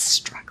 I'm just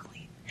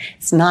struggling,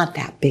 it's not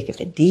that big of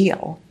a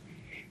deal,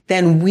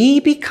 then we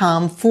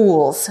become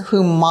fools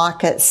who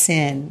mock at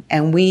sin.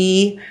 And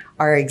we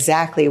are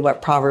exactly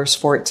what Proverbs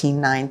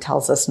 14:9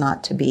 tells us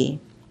not to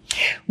be.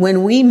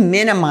 When we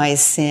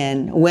minimize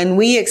sin, when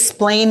we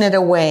explain it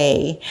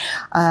away,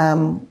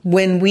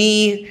 when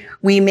we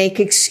make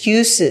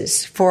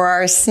excuses for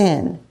our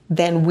sin,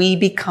 then we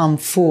become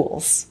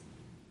fools.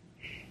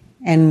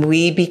 And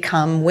we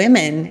become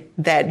women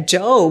that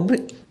Job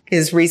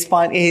he's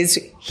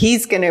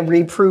going to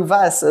reprove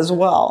us as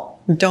well.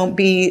 Don't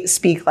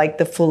speak like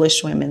the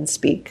foolish women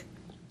speak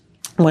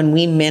when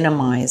we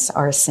minimize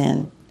our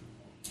sin.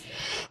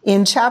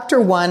 In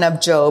chapter 1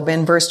 of Job,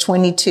 in verse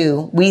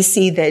 22, we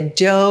see that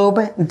Job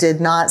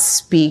did not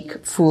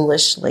speak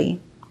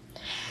foolishly.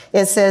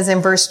 It says in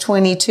verse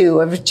 22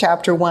 of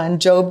chapter 1,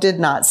 Job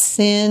did not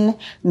sin,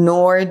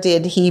 nor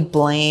did he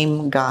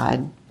blame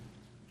God.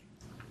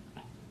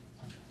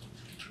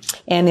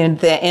 And in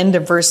the end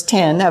of verse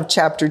 10 of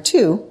chapter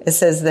 2, it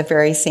says the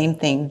very same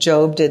thing.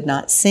 Job did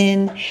not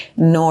sin,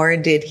 nor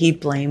did he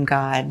blame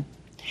God.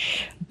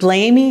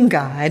 Blaming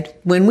God,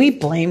 when we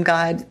blame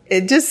God,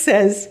 it just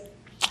says,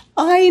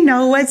 I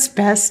know what's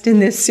best in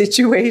this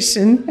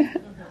situation.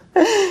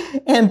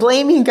 And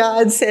blaming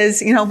God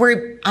says,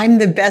 I'm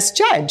the best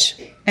judge.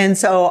 And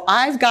so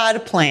I've got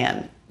a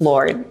plan,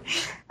 Lord.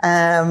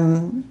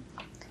 When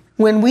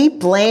we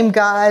blame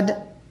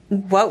God,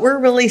 what we're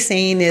really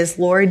saying is,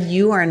 Lord,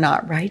 you are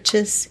not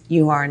righteous.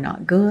 You are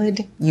not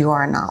good. You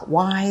are not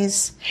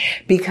wise.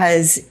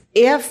 Because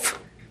if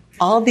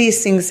all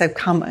these things have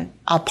come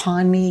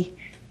upon me,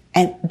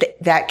 and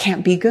that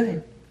can't be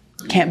good.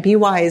 Can't be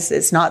wise.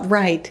 It's not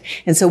right.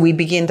 And so we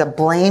begin to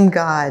blame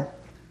God.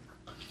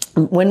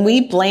 When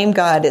we blame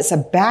God, it's a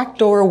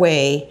backdoor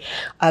way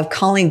of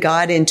calling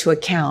God into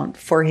account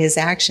for his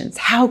actions.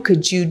 How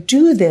could you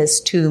do this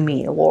to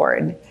me,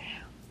 Lord?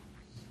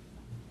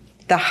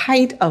 The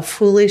height of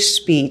foolish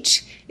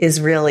speech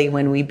is really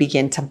when we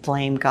begin to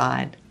blame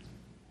God.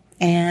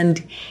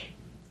 And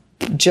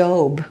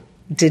Job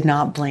did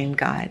not blame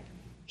God.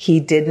 He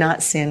did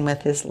not sin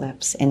with his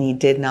lips, and he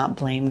did not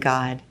blame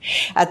God.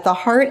 At the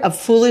heart of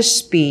foolish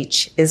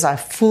speech is a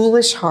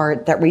foolish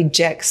heart that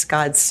rejects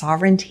God's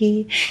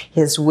sovereignty,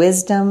 his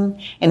wisdom,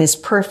 and his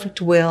perfect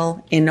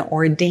will in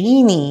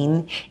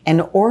ordaining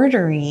and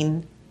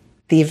ordering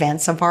the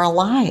events of our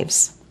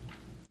lives.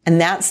 And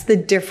that's the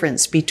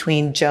difference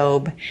between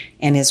Job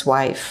and his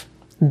wife.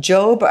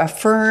 Job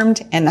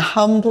affirmed and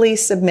humbly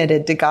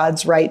submitted to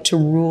God's right to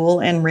rule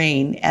and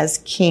reign as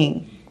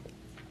king.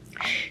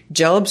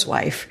 Job's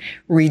wife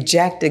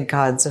rejected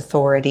God's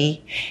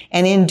authority,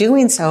 and in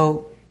doing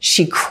so,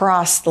 she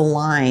crossed the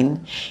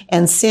line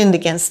and sinned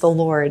against the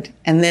Lord,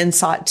 and then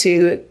sought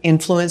to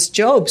influence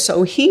Job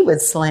so he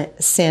would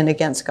sin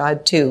against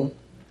God too.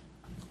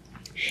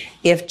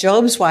 If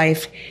Job's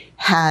wife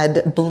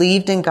had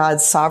believed in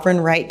God's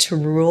sovereign right to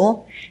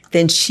rule,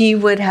 then she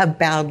would have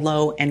bowed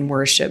low and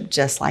worshiped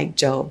just like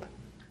Job.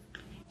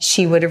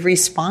 She would have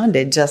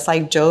responded just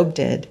like Job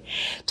did.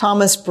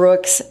 Thomas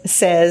Brooks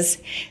says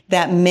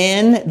that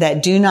men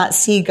that do not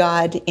see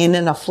God in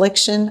an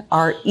affliction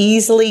are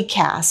easily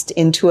cast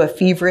into a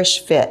feverish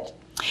fit.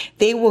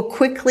 They will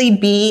quickly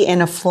be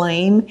in a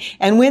flame,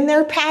 and when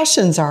their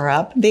passions are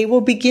up, they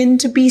will begin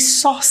to be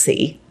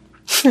saucy.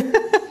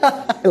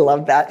 I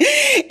love that.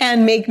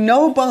 And make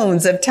no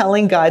bones of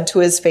telling God to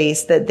his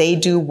face that they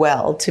do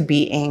well to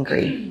be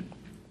angry.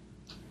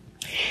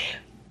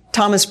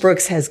 Thomas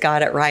Brooks has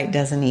got it right,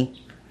 doesn't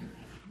he?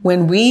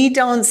 When we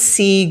don't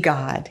see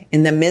God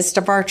in the midst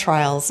of our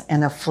trials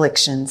and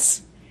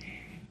afflictions,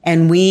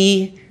 and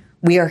we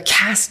are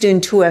cast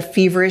into a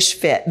feverish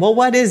fit. Well,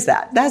 what is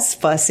that? That's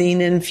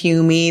fussing and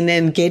fuming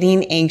and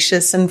getting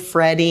anxious and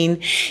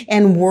fretting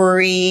and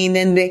worrying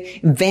and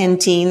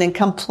venting and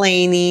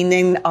complaining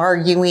and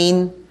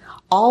arguing.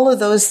 All of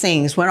those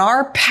things. When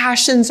our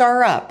passions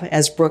are up,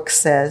 as Brooks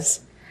says,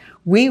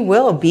 we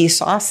will be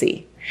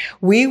saucy.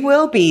 We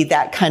will be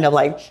that kind of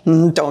like,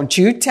 don't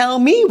you tell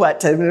me what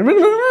to,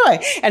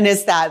 and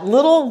it's that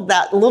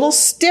little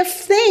stiff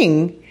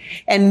thing.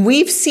 And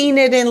we've seen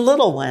it in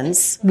little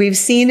ones. We've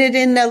seen it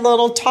in the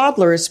little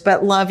toddlers,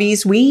 but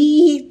lovies,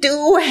 we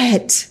do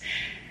it.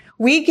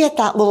 We get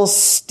that little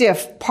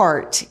stiff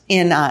part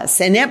in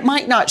us, and it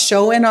might not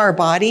show in our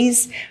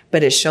bodies,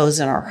 but it shows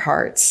in our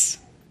hearts.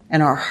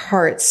 And our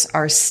hearts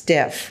are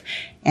stiff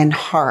and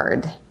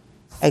hard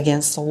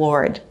against the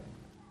Lord.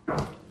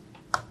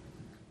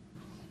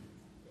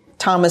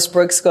 Thomas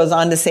Brooks goes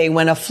on to say,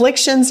 when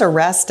afflictions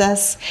arrest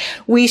us,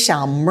 we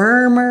shall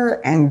murmur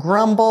and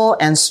grumble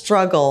and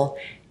struggle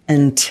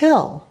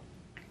until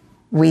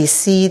we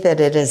see that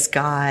it is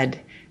God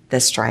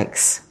that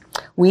strikes.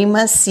 We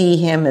must see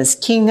him as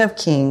King of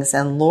Kings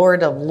and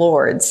Lord of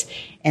Lords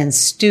and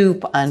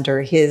stoop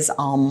under his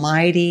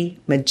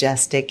almighty,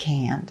 majestic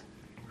hand.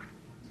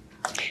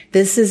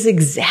 This is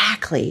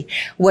exactly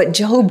what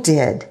Job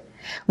did.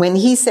 When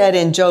he said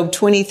in Job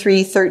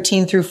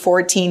 23:13 through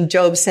 14,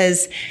 Job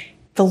says,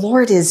 the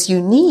Lord is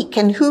unique,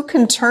 and who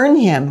can turn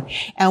him?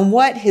 And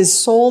what his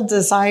soul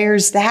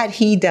desires, that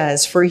he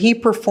does, for he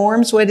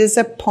performs what is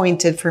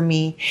appointed for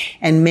me,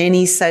 and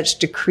many such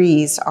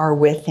decrees are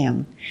with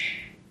him.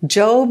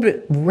 Job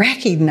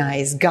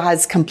recognized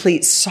God's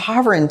complete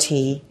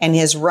sovereignty and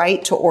his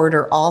right to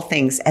order all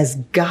things as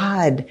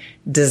God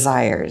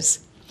desires.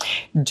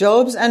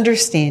 Job's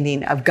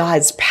understanding of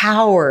God's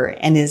power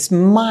and his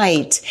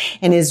might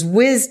and his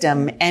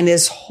wisdom and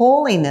his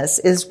holiness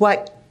is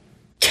what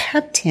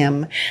kept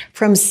him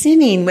from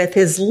sinning with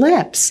his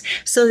lips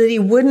so that he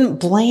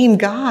wouldn't blame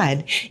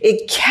God.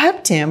 It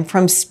kept him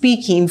from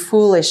speaking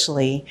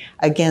foolishly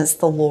against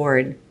the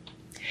Lord.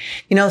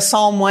 You know,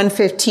 Psalm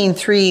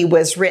 115:3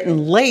 was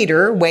written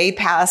later, way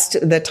past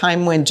the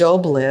time when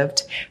Job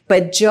lived,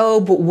 but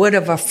Job would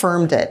have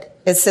affirmed it.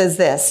 It says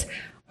this,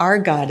 our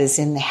God is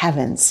in the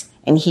heavens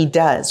and he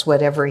does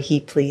whatever he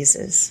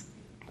pleases.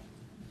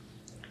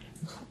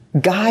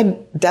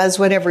 God does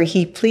whatever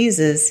he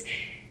pleases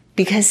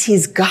because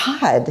he's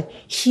God.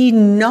 He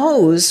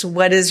knows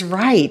what is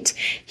right.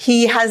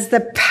 He has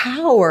the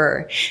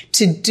power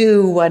to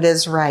do what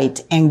is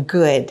right and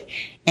good,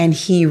 and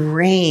he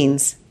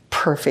reigns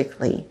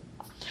perfectly.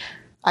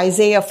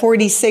 Isaiah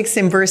 46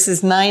 in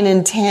verses 9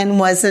 and 10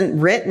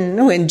 wasn't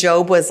written when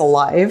Job was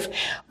alive,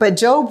 but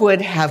Job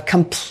would have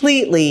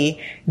completely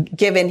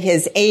given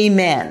his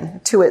amen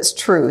to its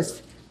truth.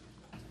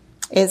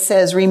 It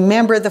says,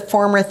 remember the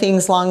former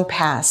things long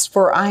past,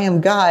 for I am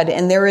God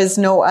and there is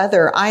no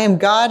other. I am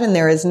God and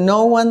there is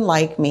no one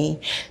like me,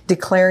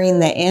 declaring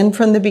the end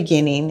from the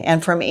beginning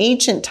and from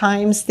ancient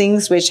times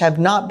things which have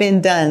not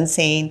been done,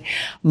 saying,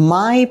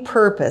 my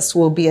purpose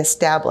will be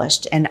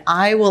established and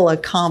I will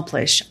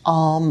accomplish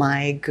all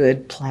my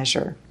good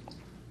pleasure.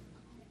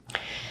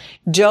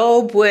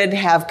 Job would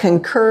have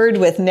concurred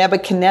with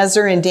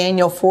Nebuchadnezzar in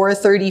Daniel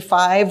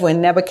 4:35 when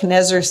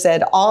Nebuchadnezzar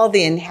said, all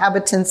the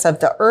inhabitants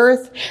of the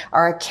earth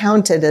are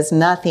accounted as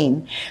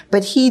nothing,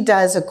 but he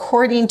does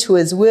according to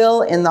his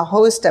will in the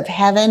host of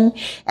heaven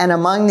and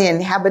among the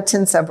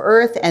inhabitants of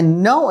earth,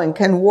 and no one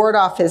can ward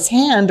off his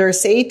hand or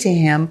say to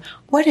him,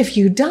 what have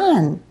you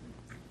done?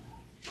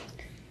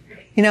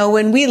 You know,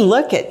 when we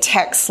look at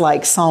texts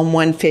like Psalm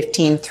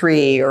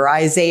 115:3 or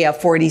Isaiah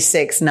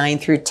 46:9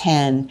 through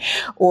 10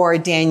 or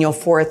Daniel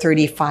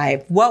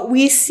 4:35, what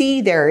we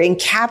see there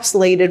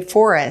encapsulated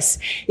for us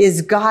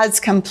is God's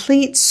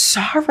complete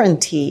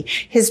sovereignty,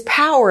 his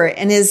power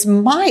and his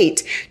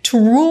might to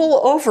rule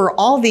over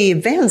all the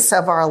events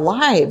of our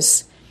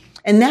lives.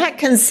 And that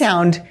can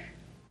sound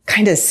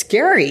kind of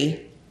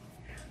scary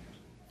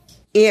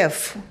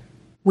if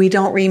we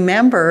don't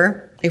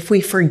remember, if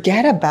we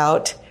forget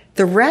about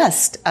the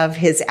rest of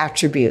his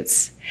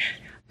attributes.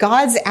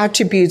 God's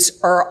attributes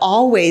are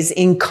always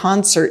in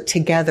concert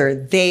together.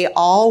 They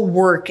all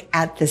work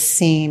at the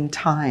same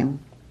time.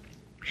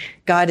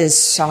 God is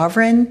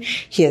sovereign.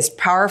 He is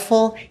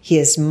powerful. He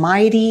is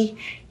mighty.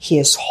 He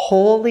is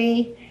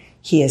holy.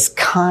 He is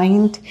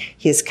kind.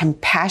 He is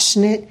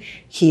compassionate.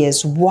 He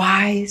is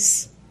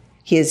wise.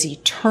 He is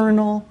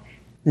eternal.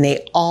 And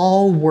they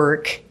all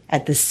work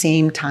at the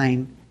same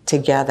time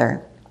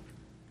together.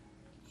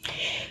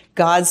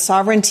 God's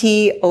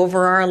sovereignty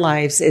over our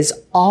lives is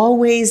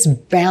always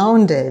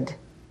bounded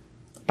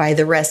by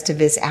the rest of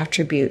his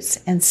attributes.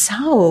 And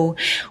so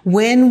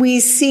when we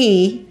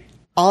see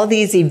all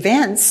these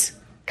events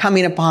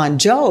coming upon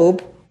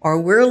Job, or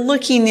we're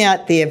looking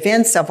at the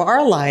events of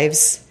our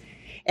lives,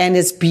 and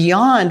it's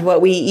beyond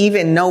what we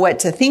even know what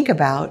to think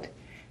about,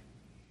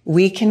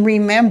 we can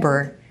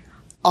remember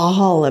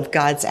all of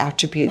God's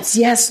attributes.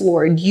 Yes,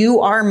 Lord,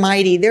 you are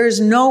mighty. There's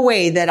no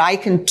way that I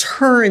can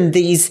turn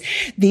these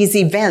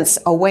events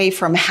away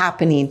from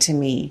happening to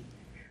me.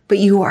 But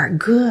you are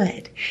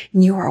good,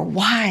 and you are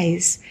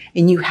wise,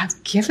 and you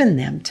have given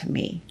them to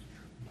me.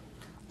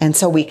 And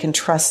so we can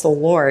trust the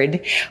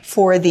Lord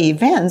for the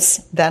events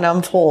that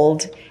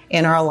unfold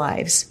in our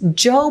lives.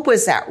 Job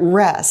was at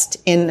rest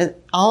in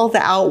all the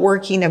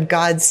outworking of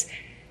God's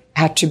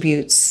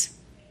attributes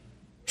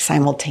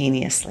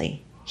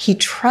simultaneously. He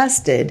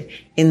trusted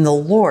in the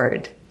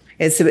Lord.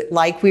 It's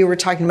like we were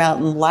talking about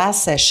in the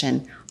last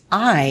session.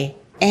 I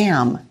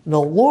am the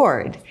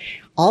Lord.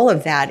 All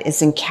of that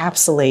is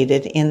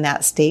encapsulated in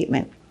that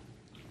statement.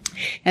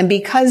 And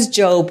because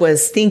Job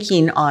was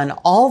thinking on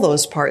all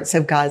those parts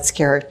of God's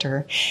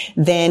character,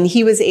 then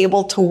he was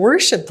able to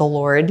worship the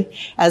Lord,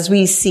 as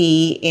we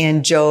see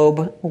in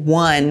Job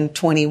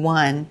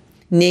 1:21.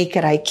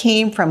 Naked I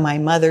came from my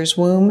mother's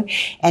womb,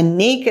 and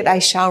naked I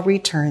shall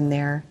return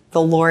there.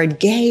 The Lord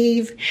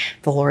gave,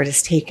 the Lord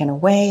has taken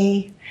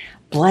away.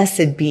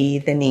 Blessed be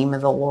the name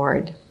of the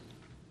Lord.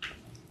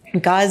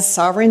 God's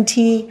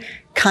sovereignty,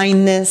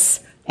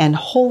 kindness, and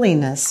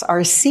holiness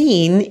are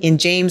seen in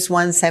James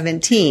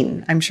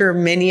 1:17. I'm sure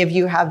many of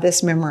you have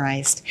this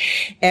memorized.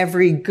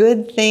 Every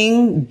good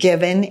thing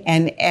given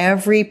and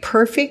every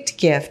perfect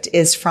gift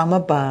is from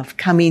above,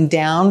 coming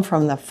down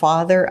from the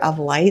Father of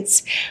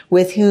lights,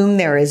 with whom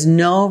there is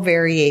no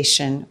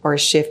variation or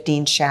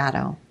shifting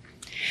shadow.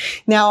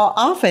 Now,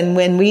 often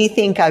when we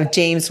think of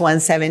James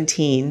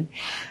 1:17,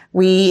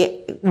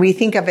 we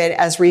think of it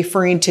as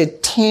referring to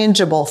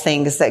tangible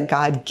things that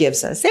God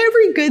gives us.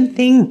 Every good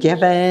thing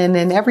given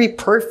and every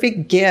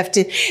perfect gift.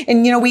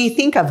 And, we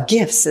think of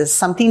gifts as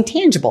something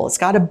tangible. It's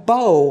got a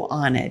bow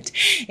on it.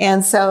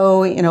 And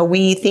so,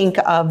 we think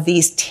of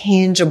these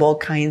tangible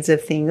kinds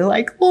of things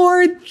like,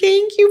 Lord,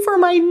 thank you for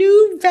my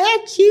new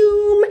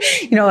vacuum.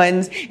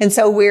 And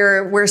so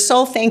we're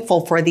so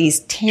thankful for these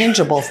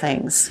tangible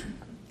things.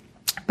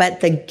 But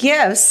the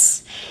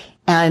gifts,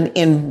 and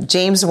in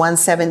James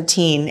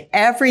 1:17,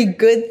 every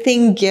good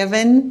thing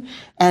given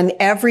and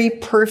every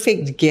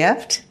perfect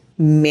gift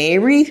may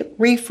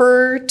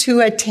refer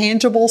to a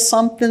tangible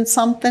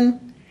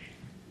something,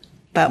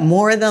 but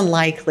more than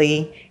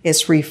likely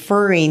it's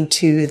referring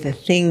to the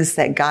things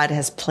that God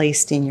has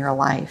placed in your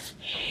life.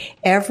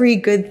 Every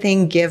good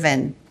thing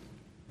given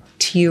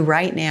to you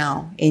right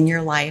now in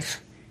your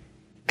life,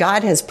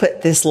 God has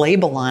put this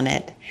label on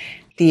it.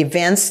 The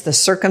events, the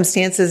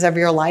circumstances of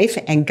your life,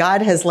 and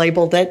God has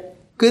labeled it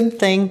good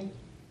thing.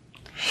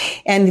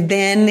 And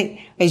then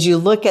as you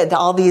look at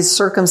all these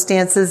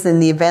circumstances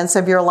and the events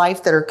of your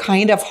life that are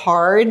kind of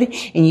hard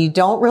and you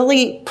don't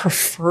really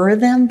prefer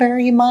them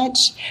very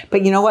much,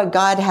 but you know what?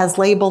 God has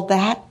labeled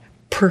that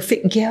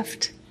perfect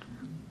gift.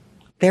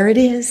 There it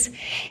is.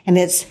 And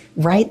it's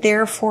right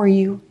there for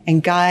you.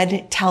 And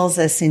God tells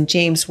us in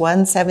James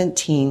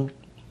 1:17,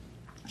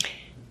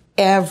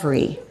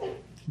 every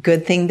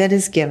good thing that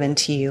is given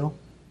to you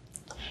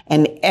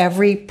and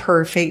every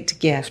perfect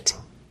gift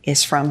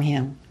is from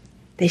him,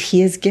 that he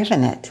has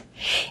given it,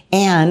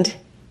 and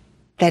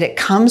that it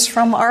comes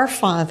from our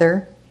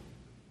Father,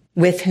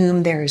 with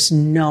whom there is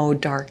no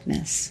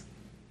darkness.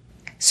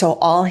 So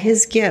all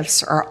his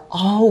gifts are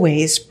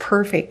always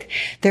perfect.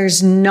 There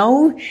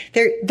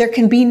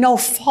can be no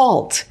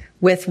fault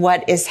with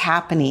what is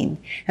happening.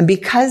 And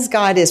because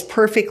God is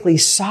perfectly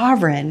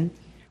sovereign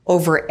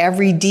over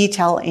every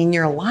detail in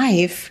your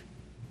life,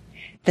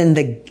 then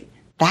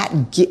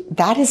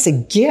that is a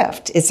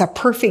gift. It's a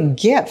perfect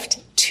gift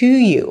to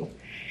you.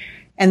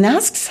 And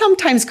that's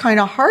sometimes kind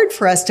of hard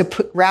for us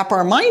to wrap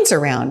our minds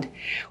around.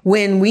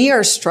 When we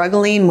are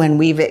struggling, when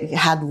we've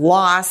had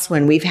loss,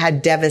 when we've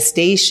had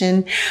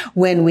devastation,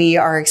 when we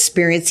are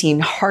experiencing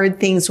hard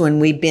things, when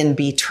we've been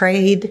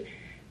betrayed,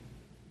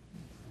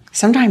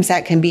 sometimes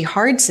that can be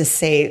hard to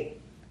say,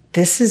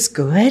 this is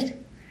good.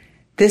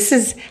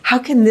 How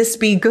can this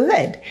be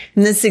good?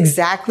 And this is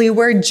exactly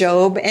where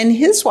Job and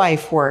his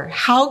wife were.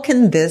 How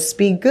can this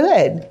be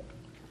good?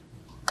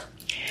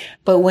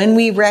 But when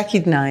we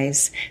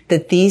recognize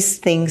that these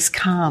things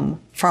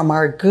come from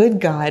our good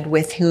God,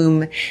 with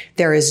whom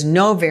there is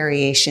no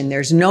variation,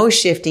 there's no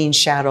shifting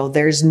shadow,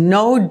 there's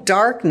no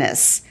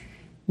darkness,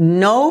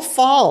 no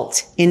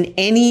fault in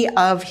any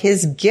of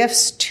his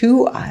gifts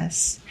to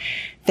us,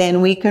 then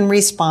we can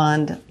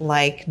respond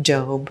like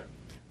Job.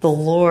 The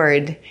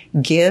Lord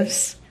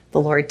gives,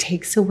 the Lord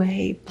takes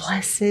away.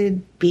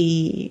 Blessed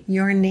be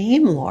your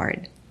name,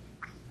 Lord.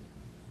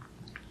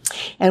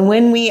 And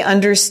when we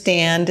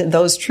understand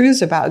those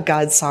truths about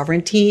God's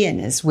sovereignty and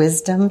his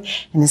wisdom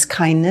and his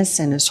kindness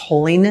and his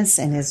holiness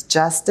and his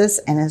justice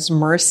and his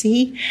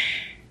mercy,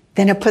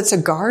 then it puts a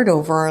guard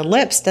over our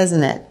lips,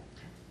 doesn't it?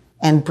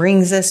 And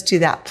brings us to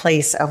that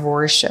place of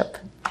worship.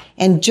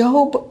 And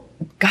Job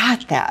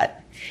got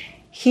that.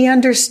 He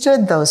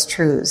understood those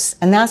truths.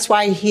 And that's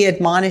why he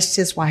admonished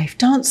his wife,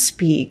 don't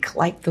speak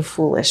like the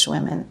foolish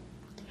women.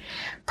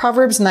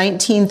 Proverbs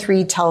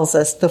 19:3 tells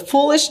us, the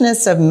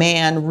foolishness of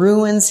man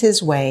ruins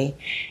his way,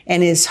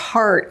 and his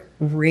heart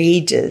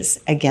rages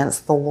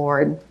against the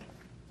Lord.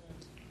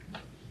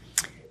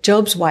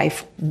 Job's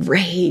wife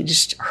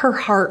raged. Her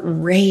heart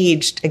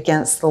raged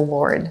against the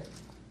Lord.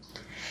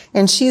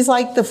 And she's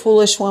like the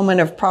foolish woman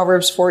of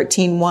Proverbs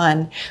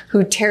 14:1,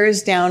 who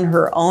tears down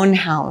her own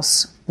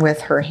house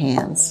with her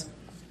hands.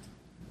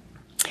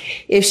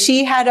 If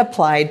she had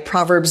applied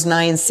Proverbs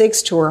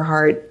 9:6 to her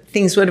heart,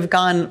 things would have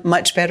gone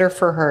much better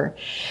for her.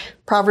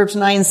 Proverbs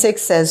 9:6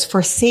 says,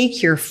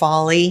 forsake your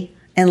folly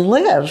and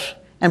live,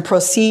 and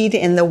proceed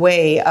in the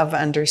way of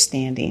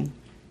understanding.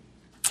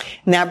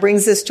 And that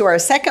brings us to our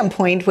second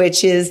point,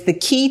 which is the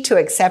key to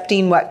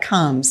accepting what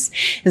comes.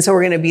 And so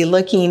we're going to be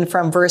looking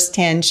from verse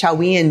 10, shall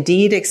we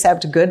indeed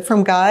accept good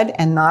from God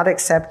and not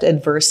accept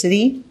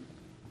adversity?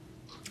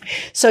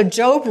 So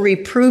Job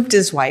reproved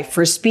his wife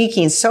for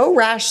speaking so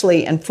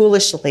rashly and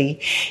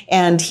foolishly,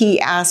 and he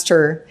asked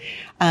her,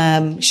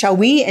 shall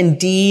we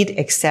indeed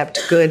accept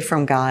good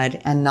from God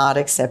and not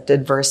accept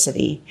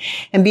adversity?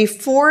 And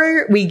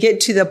before we get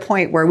to the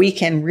point where we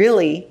can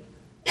really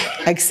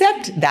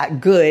accept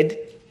that good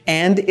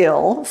and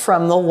ill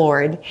from the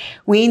Lord,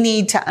 we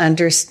need to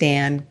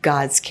understand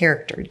God's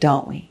character,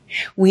 don't we?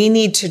 We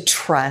need to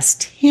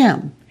trust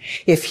him.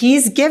 If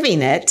he's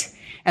giving it,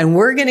 and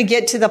we're going to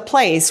get to the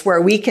place where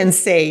we can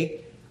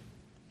say,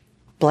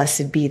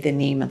 blessed be the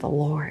name of the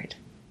Lord,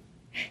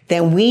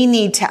 then we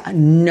need to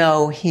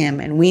know him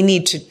and we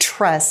need to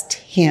trust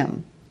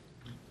him.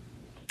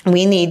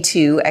 We need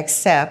to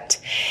accept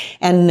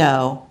and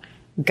know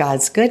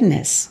God's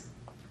goodness.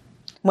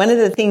 One of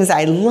the things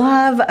I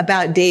love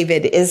about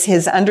David is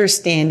his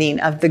understanding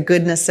of the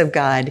goodness of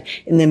God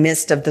in the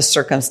midst of the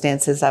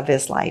circumstances of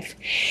his life.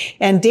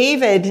 And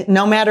David,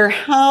 no matter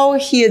how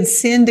he had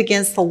sinned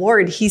against the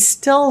Lord, he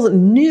still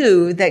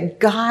knew that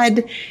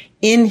God,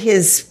 in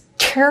his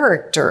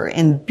character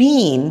and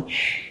being,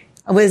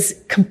 was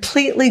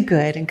completely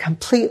good and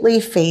completely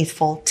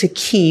faithful to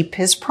keep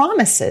his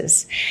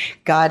promises.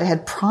 God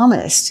had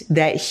promised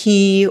that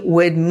he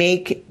would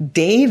make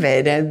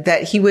David, and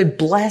that he would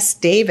bless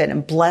David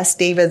and bless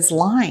David's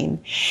line.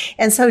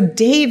 And so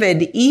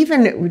David,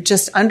 even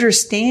just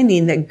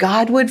understanding that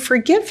God would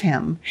forgive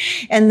him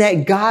and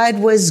that God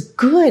was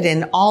good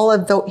in all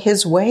of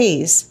his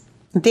ways.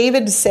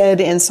 David said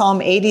in Psalm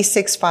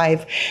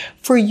 86:5,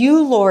 for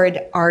you, Lord,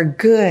 are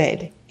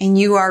good, and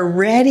you are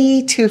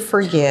ready to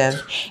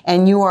forgive,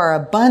 and you are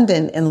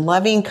abundant in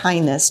loving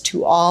kindness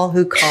to all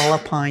who call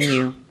upon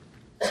you.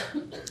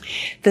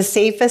 The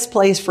safest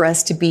place for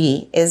us to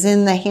be is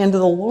in the hand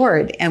of the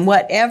Lord, and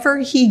whatever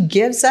he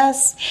gives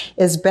us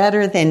is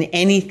better than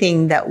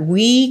anything that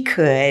we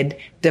could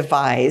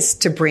devise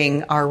to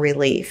bring our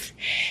relief.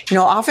 You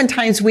know,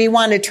 oftentimes we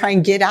want to try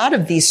and get out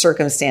of these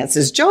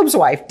circumstances. Job's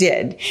wife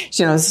did.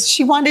 You know,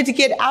 she wanted to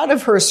get out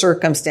of her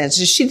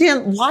circumstances. She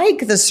didn't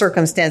like the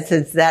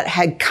circumstances that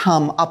had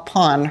come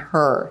upon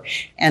her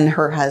and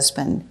her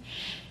husband.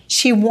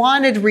 She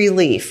wanted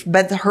relief,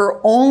 but her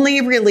only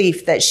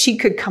relief that she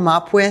could come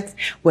up with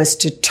was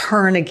to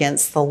turn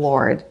against the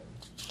Lord.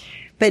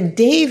 But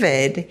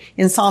David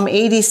in Psalm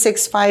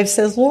 86:5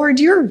 says,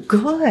 Lord, you're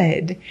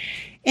good,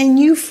 and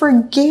you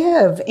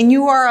forgive, and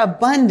you are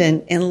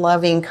abundant in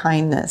loving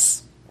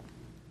kindness.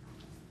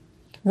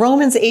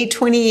 Romans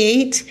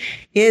 8:28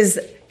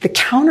 is the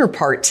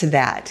counterpart to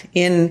that.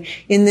 In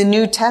the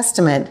New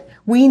Testament,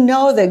 we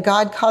know that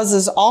God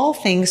causes all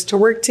things to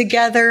work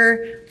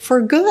together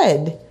for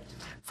good,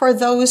 for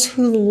those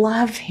who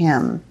love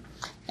him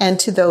and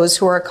to those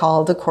who are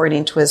called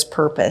according to his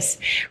purpose.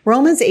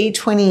 Romans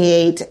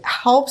 8:28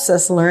 helps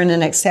us learn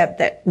and accept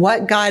that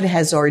what God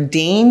has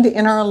ordained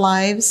in our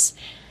lives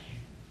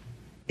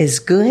is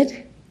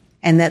good,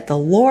 and that the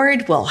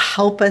Lord will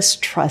help us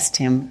trust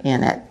him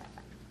in it.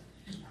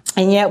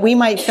 And yet we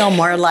might feel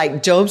more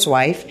like Job's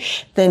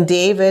wife than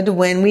David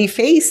when we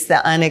face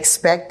the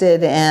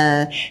unexpected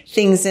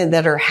things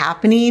that are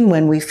happening,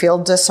 when we feel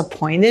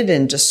disappointed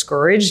and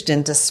discouraged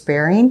and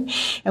despairing.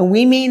 And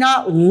we may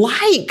not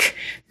like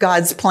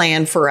God's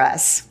plan for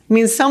us. I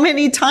mean, so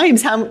many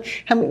times,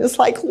 it's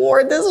like,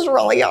 Lord, this is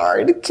really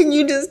hard. Can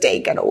you just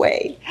take it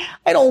away?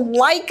 I don't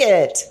like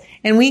it.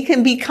 And we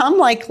can become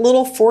like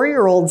little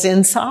 4-year-olds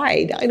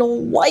inside. I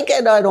don't like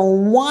it. I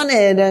don't want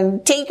it.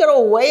 And take it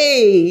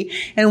away.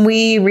 And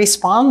we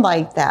respond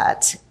like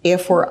that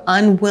if we're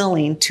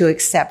unwilling to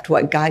accept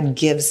what God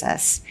gives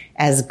us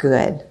as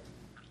good.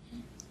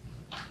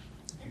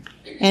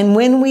 And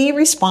when we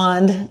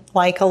respond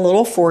like a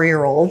little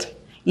 4-year-old,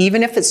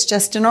 even if it's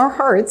just in our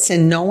hearts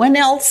and no one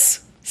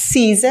else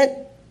sees it,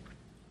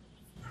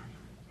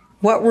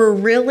 what we're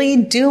really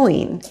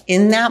doing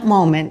in that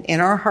moment in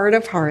our heart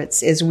of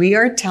hearts is we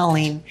are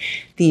telling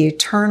the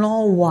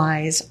eternal,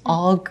 wise,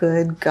 all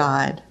good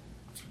God,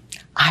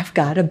 I've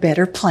got a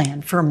better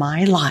plan for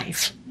my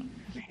life.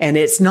 And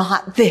it's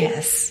not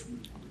this.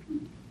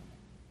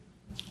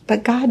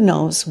 But God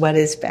knows what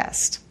is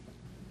best.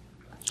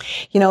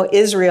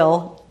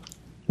 Israel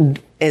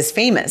is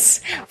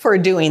famous for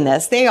doing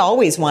this. They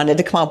always wanted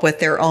to come up with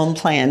their own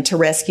plan to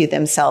rescue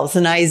themselves.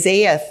 In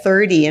Isaiah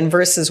 30 in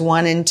verses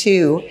 1 and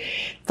 2,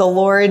 the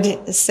Lord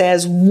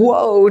says,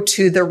 "Woe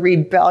to the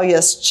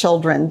rebellious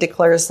children,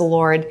 declares the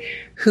Lord,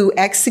 who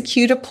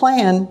execute a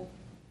plan,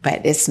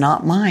 but it's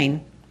not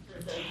mine.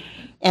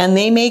 And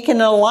they make an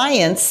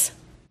alliance,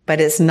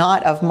 but it's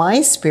not of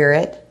my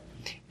spirit.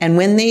 And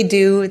when they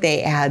do,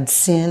 they add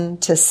sin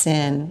to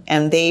sin.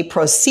 And they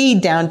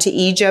proceed down to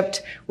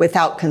Egypt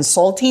without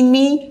consulting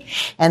me.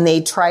 And they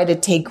try to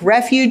take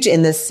refuge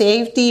in the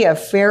safety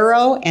of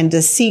Pharaoh and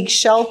to seek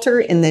shelter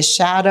in the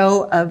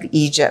shadow of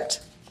Egypt."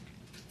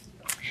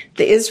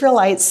 The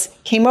Israelites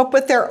came up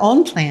with their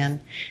own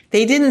plan.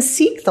 They didn't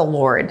seek the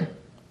Lord.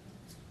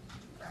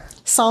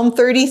 Psalm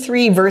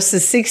 33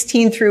 verses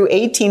 16 through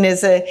 18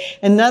 is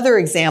another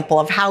example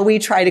of how we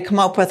try to come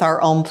up with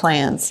our own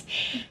plans.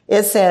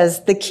 It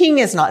says, "The king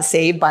is not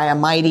saved by a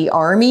mighty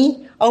army.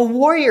 A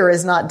warrior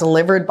is not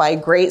delivered by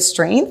great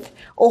strength.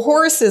 A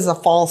horse is a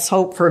false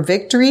hope for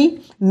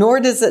victory, nor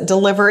does it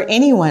deliver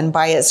anyone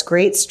by its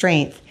great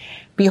strength.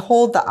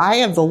 Behold, the eye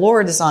of the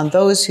Lord is on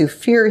those who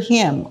fear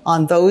him,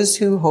 on those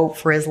who hope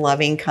for his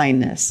loving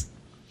kindness."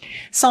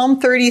 Psalm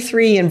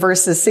 33 in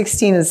verses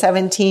 16 and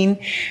 17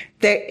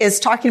 is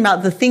talking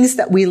about the things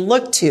that we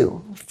look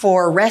to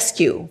for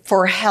rescue,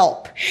 for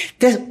help.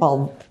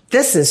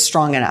 This is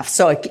strong enough.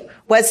 So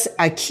what's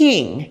a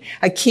king?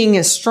 A king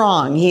is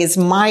strong. He is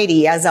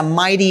mighty, as a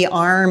mighty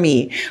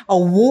army. A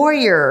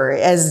warrior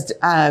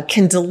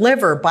can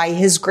deliver by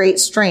his great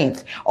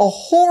strength. A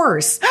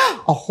horse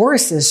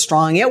is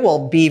strong. I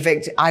will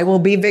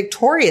be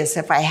victorious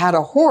if I had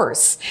a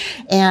horse,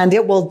 and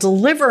it will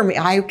deliver me.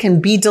 I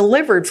can be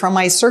delivered from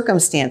my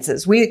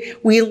circumstances.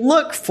 We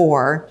look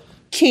for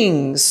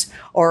kings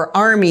or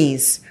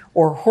armies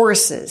or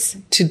horses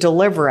to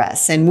deliver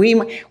us. And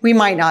we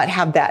might not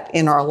have that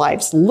in our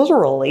lives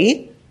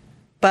literally,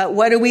 but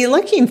what are we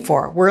looking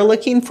for? We're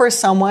looking for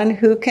someone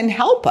who can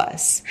help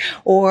us,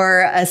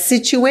 or a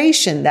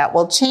situation that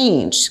will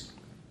change.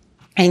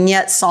 And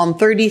yet Psalm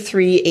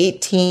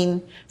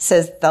 33:18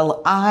 says, "The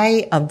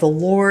eye of the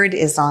Lord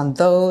is on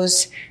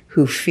those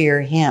who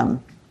fear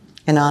him,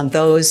 and on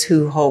those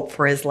who hope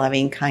for his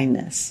loving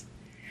kindness."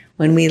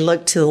 When we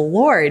look to the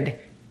Lord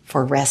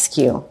for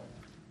rescue.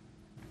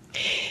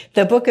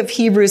 The book of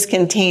Hebrews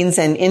contains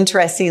an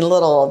interesting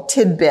little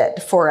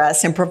tidbit for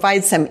us and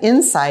provides some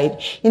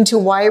insight into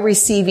why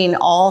receiving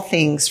all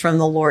things from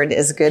the Lord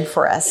is good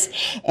for us.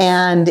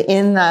 And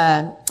in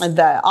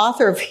the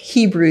author of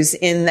Hebrews,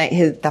 in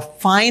the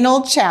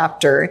final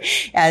chapter,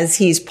 as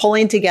he's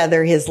pulling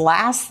together his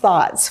last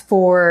thoughts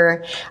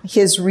for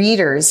his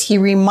readers, he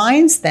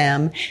reminds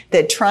them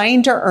that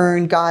trying to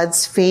earn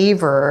God's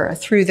favor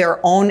through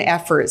their own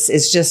efforts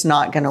is just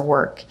not going to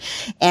work.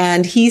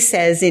 And he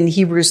says in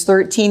Hebrews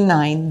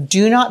 13:9,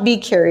 "Do not be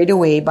carried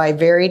away by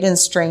varied and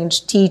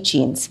strange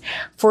teachings,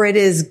 for it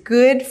is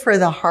good for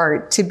the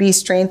heart to be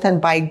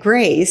strengthened by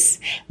grace,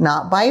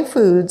 not by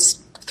foods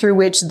through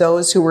which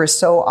those who were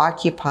so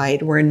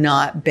occupied were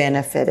not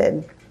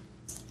benefited."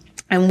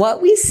 And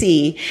what we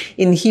see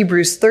in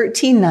Hebrews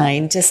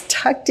 13:9, just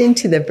tucked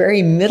into the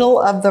very middle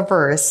of the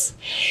verse,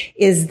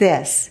 is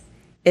this: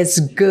 it's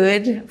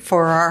good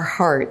for our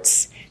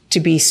hearts to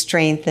be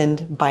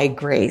strengthened by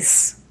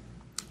grace.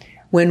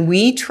 When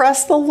we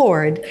trust the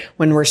Lord,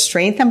 when we're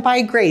strengthened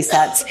by grace,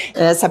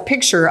 that's a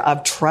picture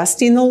of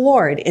trusting the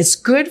Lord. It's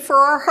good for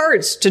our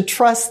hearts to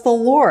trust the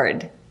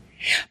Lord.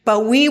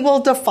 But we will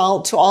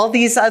default to all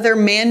these other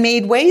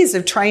man-made ways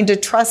of trying to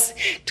trust,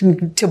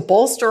 to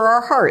bolster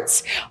our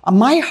hearts.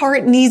 My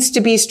heart needs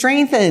to be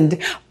strengthened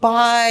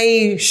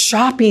by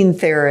shopping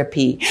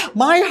therapy.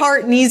 My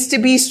heart needs to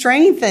be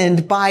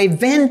strengthened by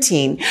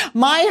venting.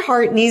 My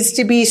heart needs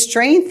to be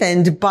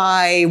strengthened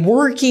by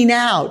working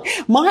out.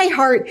 My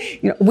heart,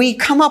 we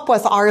come up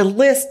with our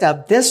list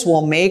of, this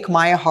will make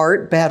my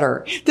heart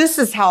better. This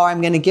is how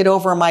I'm going to get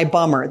over my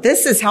bummer.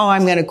 This is how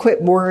I'm going to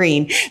quit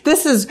worrying.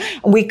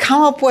 We come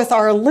up with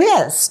our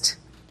list.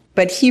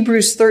 But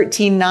Hebrews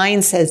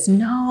 13:9 says,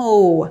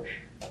 no,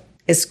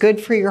 it's good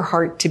for your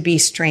heart to be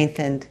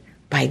strengthened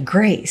by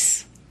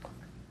grace.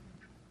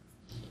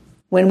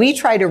 When we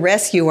try to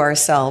rescue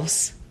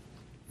ourselves,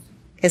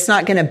 it's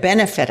not going to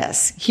benefit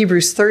us.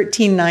 Hebrews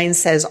 13:9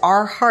 says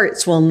our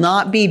hearts will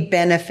not be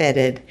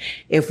benefited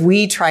if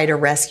we try to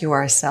rescue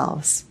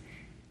ourselves.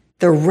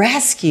 The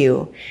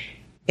rescue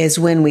is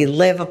when we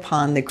live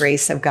upon the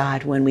grace of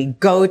God, when we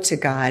go to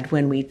God,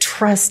 when we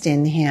trust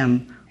in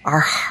Him, our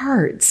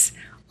hearts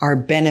are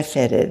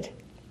benefited.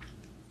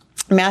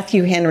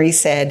 Matthew Henry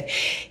said,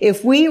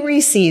 if we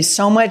receive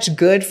so much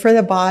good for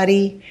the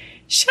body,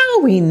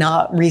 shall we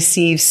not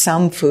receive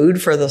some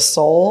food for the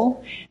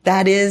soul?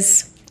 That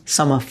is,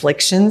 some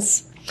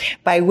afflictions,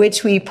 by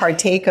which we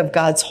partake of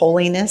God's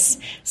holiness,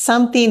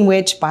 something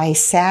which by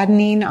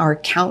saddening our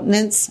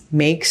countenance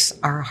makes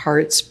our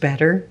hearts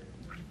better.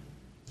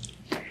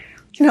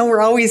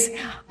 We're always,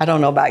 I don't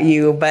know about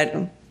you, but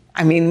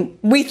I mean,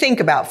 we think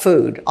about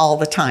food all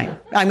the time.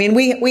 I mean,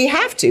 we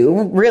have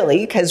to,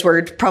 really, because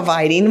we're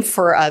providing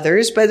for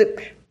others,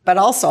 but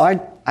also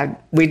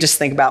we just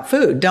think about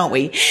food, don't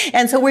we?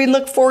 And so we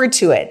look forward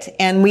to it.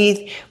 And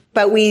we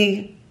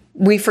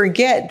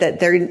forget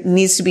that there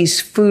needs to be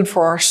food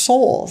for our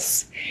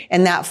souls.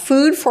 And that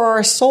food for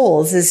our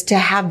souls is to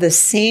have the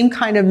same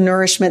kind of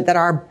nourishment that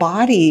our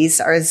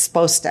bodies are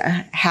supposed to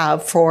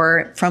have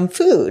from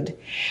food.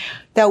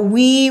 That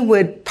we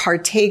would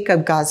partake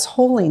of God's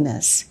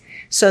holiness,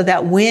 so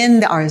that when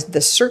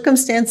the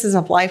circumstances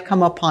of life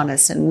come upon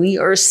us and we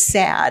are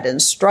sad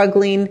and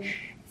struggling,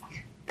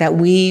 that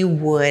we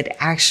would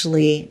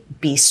actually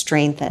be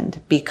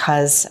strengthened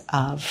because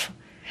of,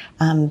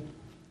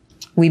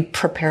 we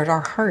prepared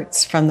our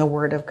hearts from the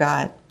Word of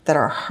God, that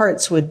our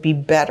hearts would be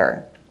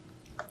better.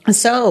 And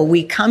so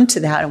we come to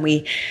that and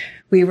we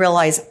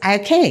realize,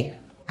 okay,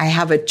 I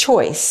have a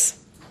choice.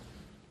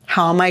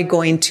 How am I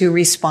going to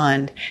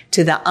respond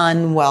to the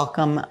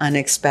unwelcome,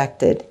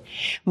 unexpected?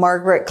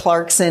 Margaret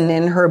Clarkson,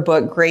 in her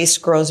book, Grace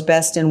Grows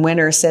Best in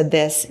Winter, said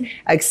this: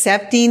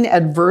 accepting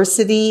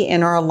adversity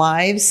in our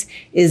lives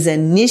is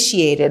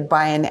initiated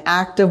by an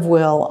act of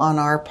will on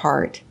our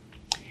part.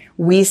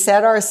 We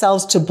set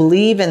ourselves to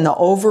believe in the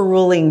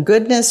overruling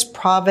goodness,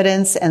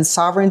 providence, and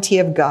sovereignty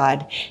of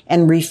God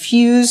and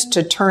refuse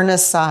to turn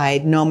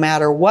aside no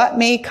matter what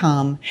may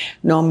come,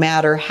 no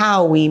matter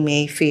how we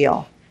may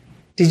feel.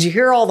 Did you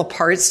hear all the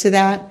parts to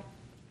that?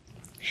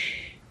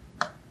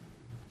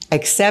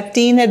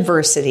 Accepting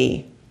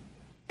adversity,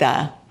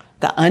 the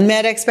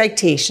unmet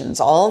expectations,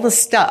 all the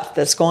stuff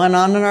that's going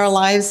on in our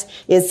lives,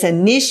 it's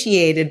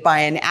initiated by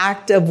an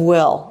act of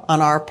will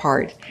on our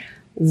part.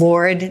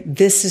 Lord,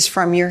 this is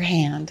from your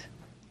hand.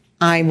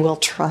 I will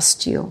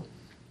trust you.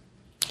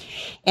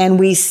 And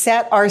we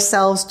set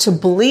ourselves to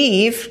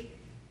believe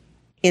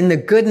in the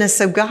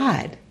goodness of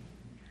God.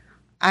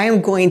 I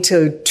am going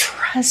to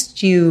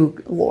trust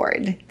you,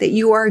 Lord, that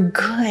you are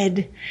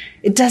good.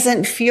 It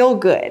doesn't feel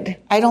good.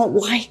 I don't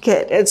like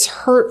it. It's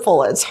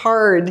hurtful. It's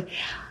hard.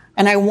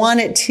 And I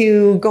want it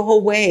to go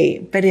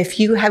away. But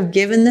if you have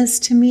given this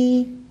to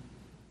me,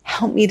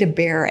 help me to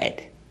bear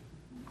it.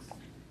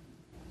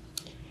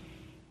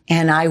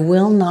 And I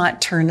will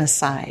not turn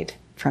aside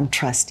from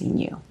trusting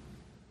you.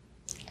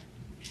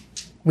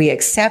 We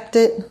accept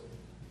it.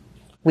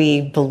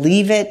 We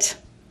believe it.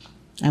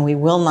 And we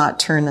will not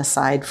turn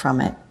aside from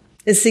it.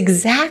 It's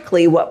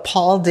exactly what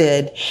Paul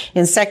did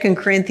in 2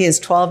 Corinthians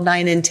 12,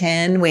 9, and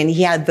 10 when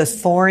he had the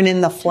thorn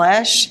in the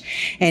flesh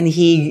and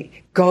he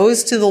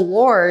goes to the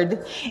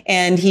Lord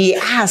and he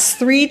asks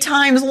 3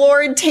 times,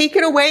 Lord, take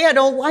it away. I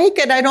don't like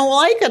it. I don't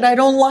like it. I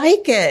don't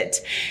like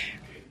it.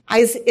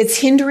 It's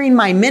hindering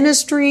my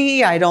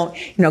ministry.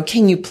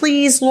 Can you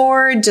please,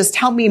 Lord, just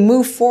help me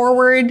move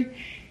forward?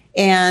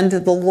 And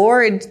the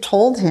Lord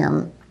told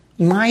him,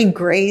 my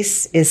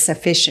grace is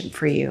sufficient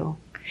for you,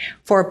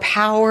 for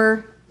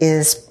power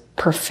is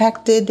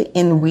perfected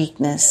in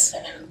weakness.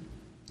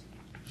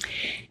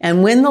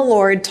 And when the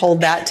Lord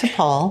told that to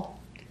Paul,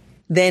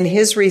 then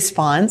his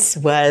response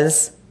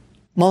was,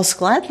 most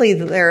gladly,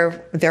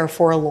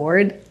 therefore,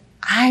 Lord,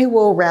 I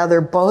will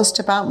rather boast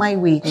about my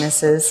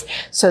weaknesses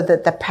so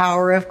that the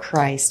power of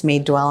Christ may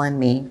dwell in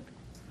me.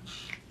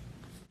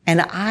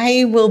 And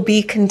I will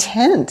be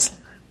content.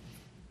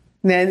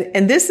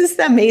 And this is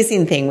the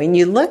amazing thing. When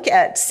you look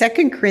at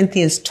 2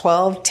 Corinthians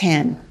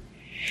 12:10,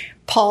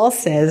 Paul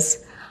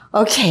says,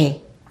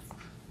 okay,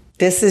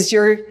 this is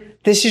your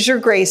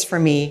grace for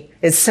me.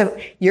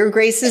 Your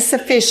grace is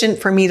sufficient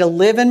for me to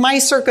live in my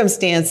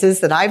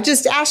circumstances that I've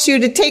just asked you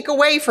to take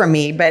away from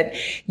me, but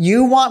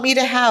you want me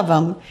to have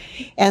them.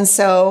 And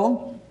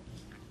so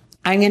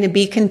I'm going to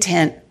be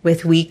content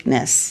with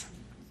weakness,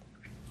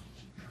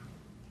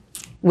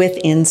 with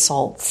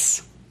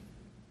insults.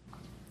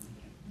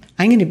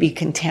 I'm going to be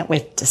content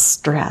with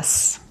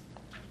distress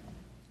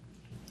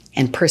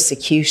and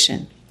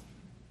persecution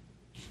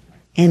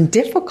and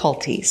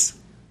difficulties.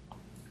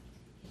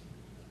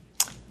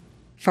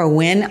 For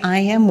when I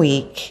am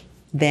weak,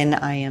 then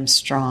I am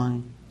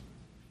strong,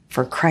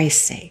 for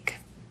Christ's sake.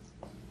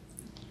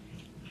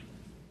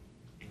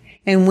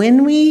 And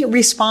when we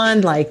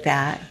respond like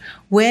that,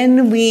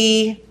 when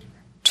we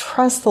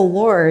trust the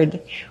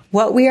Lord,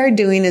 what we are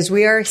doing is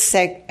we are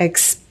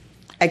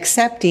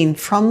accepting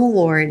from the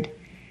Lord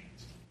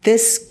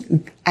this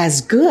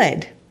as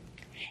good.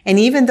 And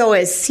even though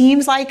it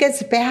seems like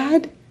it's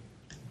bad,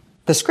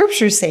 the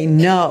scriptures say,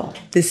 no,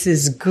 this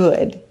is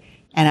good,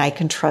 and I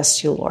can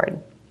trust you, Lord.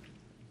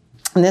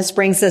 And this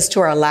brings us to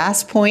our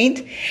last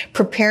point,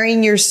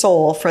 preparing your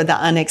soul for the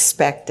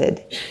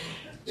unexpected.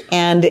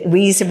 And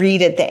we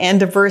read at the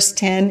end of verse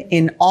 10,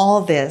 in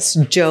all this,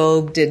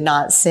 Job did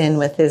not sin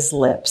with his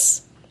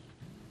lips.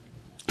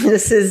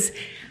 This is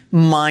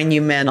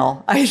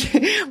monumental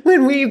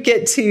when we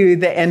get to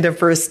the end of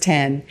verse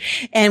 10.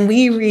 And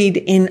we read,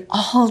 in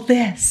all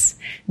this,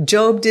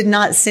 Job did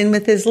not sin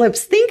with his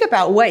lips. Think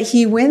about what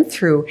he went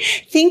through.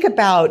 Think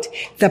about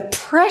the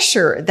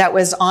pressure that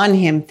was on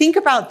him. Think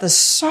about the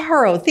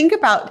sorrow. Think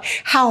about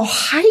how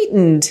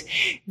heightened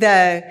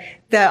the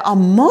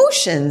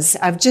emotions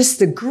of just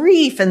the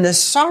grief and the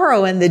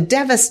sorrow and the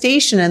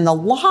devastation and the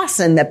loss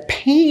and the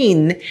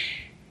pain.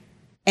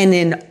 And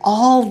in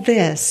all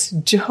this,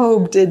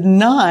 Job did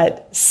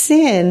not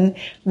sin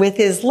with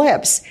his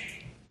lips.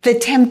 The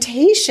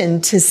temptation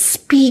to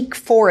speak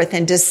forth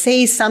and to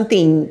say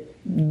something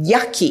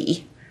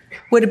yucky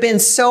would have been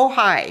so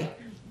high.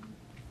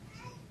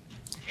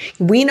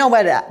 We know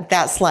what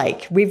that's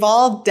like. We've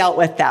all dealt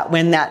with that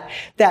when that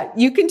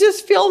you can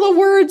just feel the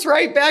words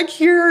right back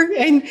here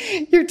and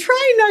you're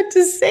trying not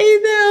to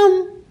say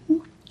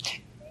them.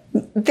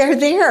 They're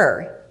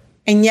there.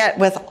 And yet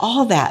with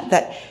all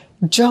that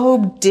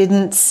Job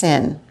didn't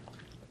sin.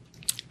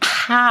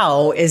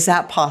 How is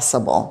that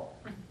possible?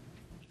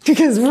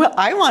 Because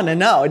I want to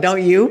know,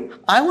 don't you?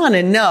 I want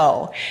to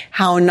know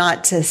how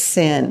not to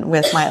sin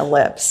with my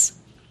lips.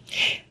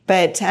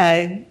 But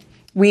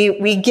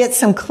we get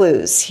some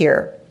clues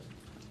here.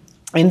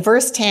 In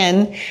verse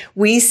 10,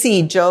 we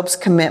see Job's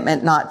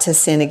commitment not to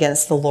sin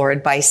against the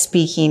Lord by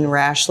speaking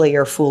rashly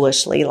or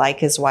foolishly like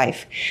his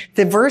wife.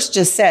 The verse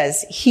just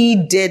says he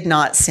did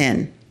not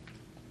sin.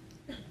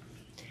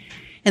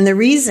 And the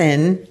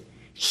reason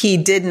he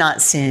did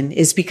not sin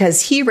is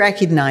because he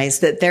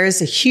recognized that there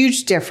is a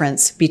huge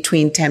difference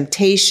between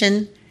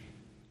temptation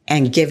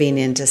and giving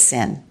into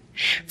sin.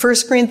 1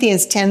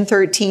 Corinthians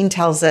 10:13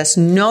 tells us,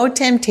 no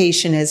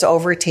temptation has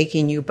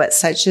overtaken you, but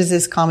such as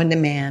is common to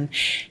man.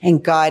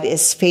 And God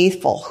is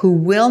faithful, who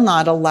will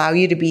not allow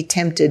you to be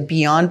tempted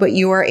beyond what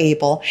you are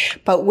able,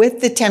 but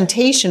with the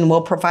temptation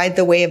will provide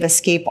the way of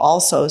escape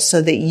also,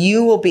 so that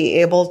you will be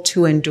able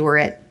to endure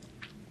it.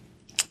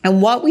 And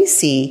what we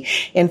see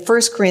in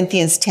 1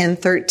 Corinthians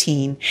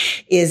 10:13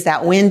 is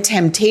that when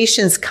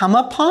temptations come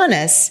upon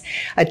us,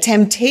 a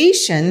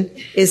temptation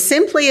is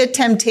simply a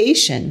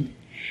temptation.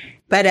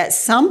 But at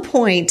some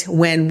point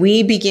when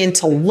we begin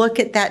to look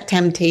at that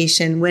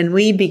temptation, when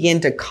we begin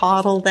to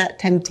coddle that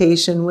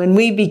temptation, when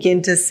we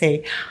begin to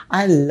say,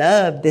 I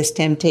love this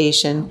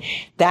temptation,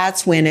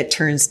 that's when it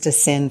turns to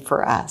sin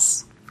for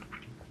us.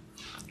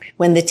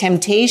 When the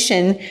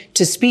temptation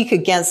to speak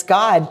against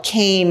God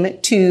came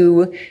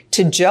to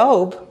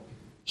Job,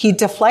 he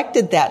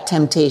deflected that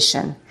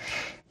temptation.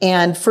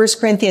 And 1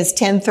 Corinthians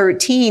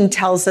 10:13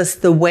 tells us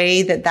the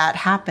way that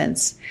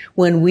happens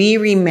when we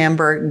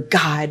remember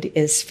God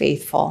is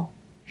faithful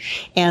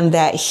and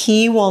that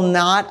he will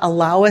not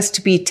allow us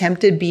to be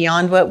tempted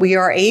beyond what we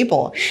are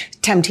able.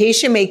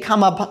 Temptation may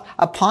come up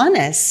upon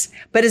us,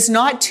 but it's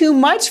not too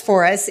much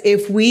for us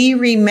if we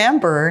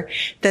remember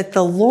that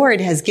the Lord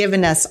has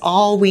given us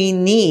all we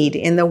need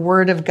in the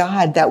Word of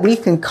God, that we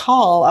can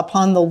call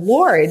upon the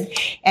Lord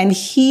and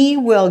he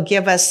will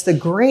give us the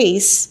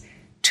grace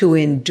to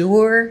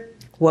endure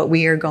what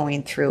we are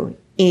going through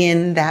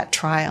in that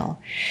trial.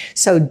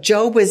 So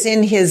Job was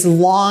in his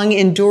long,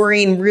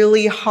 enduring,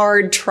 really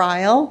hard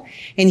trial,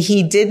 and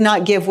he did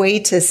not give way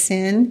to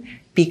sin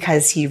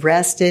because he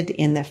rested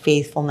in the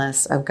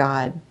faithfulness of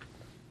God.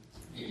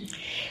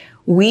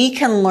 We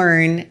can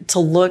learn to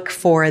look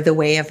for the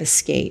way of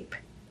escape.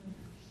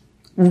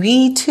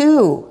 We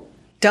too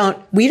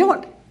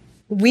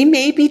we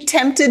may be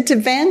tempted to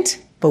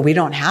vent, but we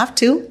don't have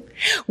to.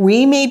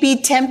 We may be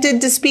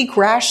tempted to speak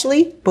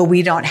rashly, but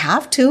we don't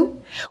have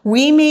to.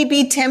 We may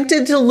be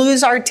tempted to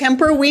lose our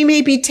temper. We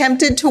may be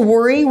tempted to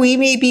worry. We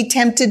may be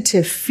tempted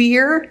to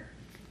fear,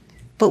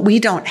 but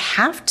we don't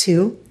have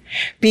to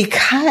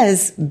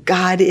because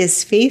God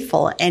is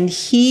faithful and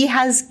he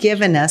has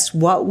given us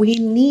what we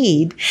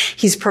need.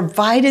 He's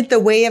provided the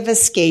way of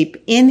escape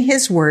in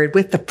his word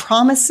with the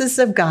promises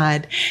of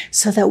God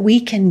so that we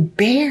can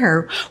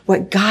bear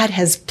what God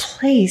has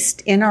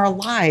placed in our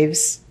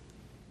lives.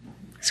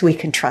 So we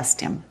can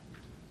trust him.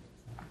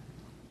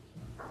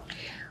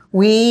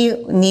 We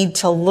need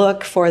to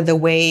look for the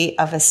way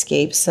of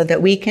escape so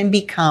that we can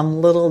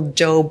become little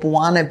Job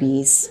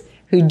wannabes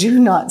who do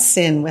not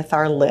sin with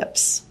our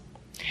lips.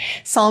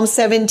 Psalm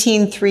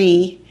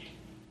 17:3,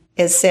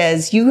 it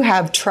says, you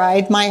have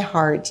tried my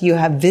heart. You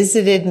have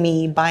visited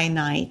me by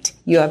night.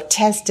 You have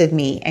tested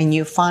me and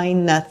you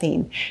find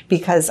nothing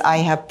because I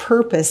have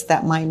purposed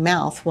that my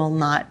mouth will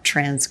not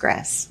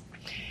transgress.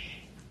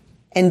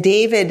 And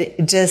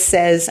David just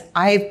says,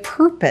 I've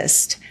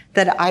purposed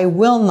that I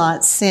will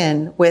not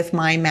sin with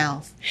my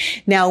mouth.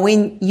 Now,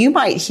 when you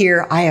might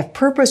hear, I have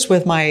purposed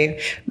with I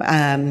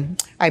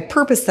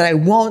purpose that I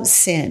won't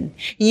sin,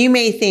 you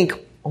may think,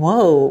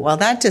 whoa, well,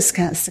 that just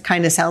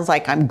kind of sounds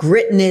like I'm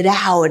gritting it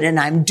out and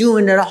I'm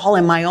doing it all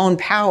in my own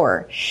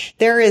power.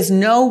 There is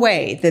no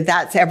way that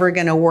that's ever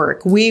going to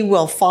work. We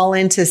will fall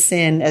into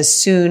sin as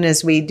soon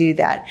as we do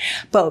that.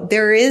 But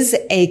there is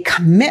a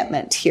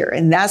commitment here,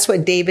 and that's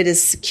what David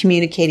is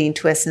communicating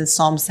to us in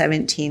Psalm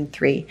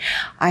 17:3.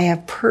 I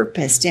have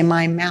purposed in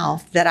my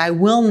mouth that I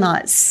will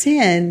not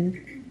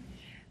sin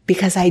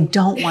because I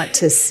don't want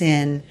to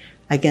sin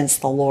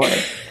against the Lord.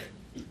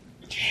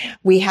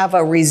 We have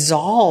a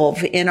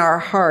resolve in our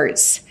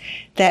hearts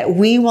that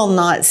we will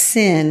not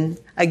sin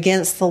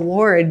against the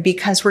Lord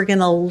because we're going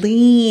to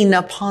lean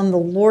upon the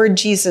Lord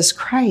Jesus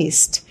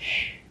Christ,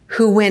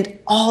 who went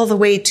all the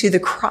way to the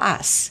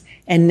cross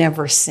and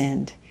never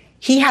sinned.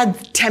 He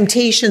had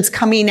temptations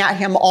coming at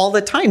him all the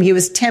time. He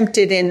was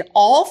tempted in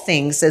all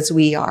things as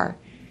we are,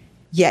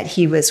 yet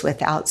he was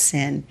without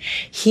sin.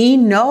 He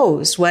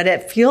knows what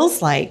it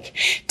feels like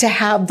to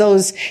have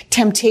those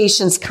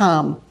temptations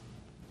come,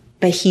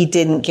 but he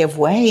didn't give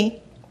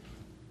way.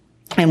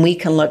 And we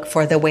can look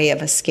for the way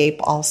of escape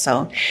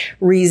also.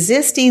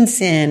 Resisting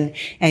sin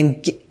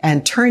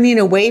and turning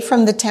away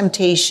from the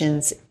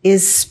temptations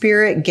is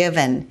spirit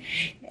given.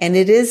 And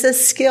it is a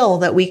skill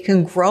that we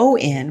can grow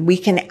in. We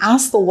can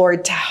ask the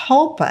Lord to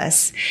help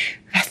us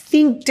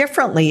think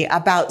differently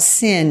about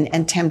sin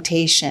and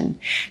temptation.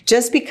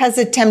 Just because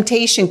a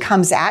temptation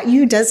comes at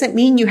you doesn't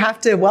mean you have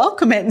to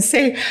welcome it and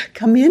say,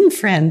 come in,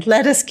 friend,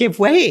 let us give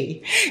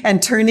way,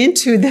 and turn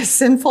into this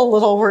sinful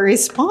little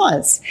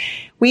response.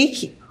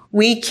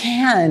 We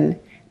can,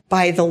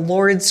 by the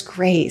Lord's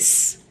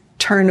grace,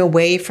 turn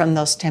away from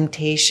those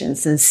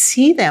temptations and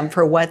see them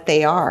for what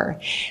they are,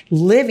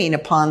 living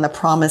upon the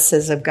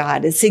promises of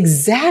God. It's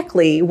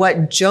exactly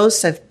what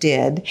Joseph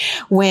did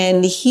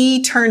when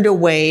he turned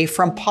away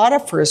from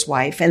Potiphar's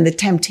wife and the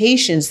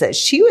temptations that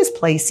she was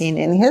placing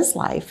in his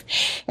life.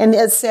 And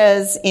it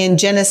says in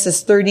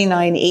Genesis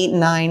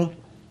 39:8-9,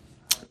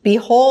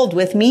 behold,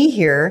 with me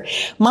here,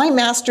 my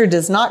master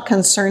does not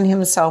concern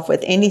himself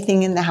with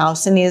anything in the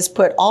house, and he has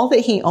put all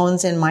that he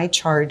owns in my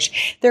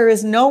charge. There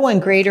is no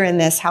one greater in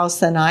this house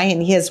than I,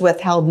 and he has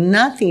withheld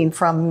nothing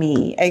from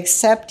me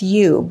except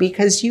you,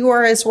 because you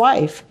are his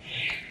wife.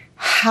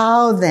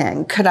 How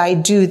then could I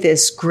do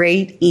this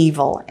great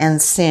evil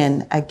and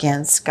sin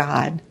against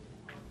God?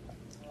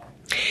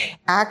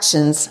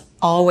 Actions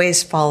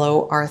always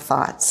follow our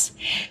thoughts.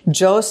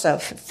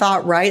 Joseph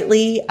thought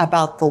rightly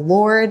about the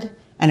Lord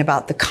and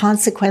about the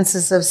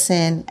consequences of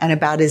sin and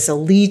about his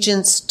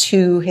allegiance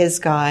to his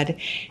God,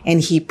 and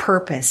he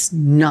purposed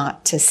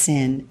not to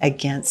sin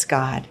against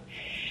God.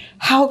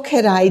 How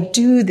could I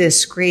do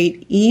this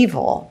great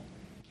evil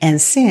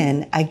and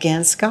sin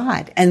against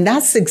God? And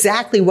that's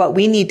exactly what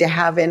we need to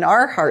have in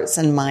our hearts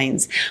and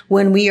minds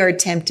when we are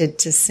tempted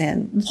to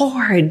sin.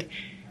 Lord,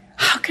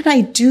 how can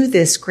I do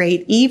this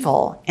great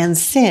evil and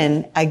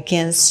sin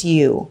against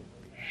you?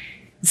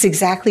 It's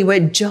exactly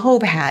what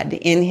Job had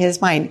in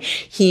his mind.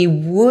 He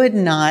would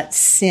not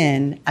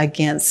sin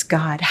against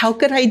God. How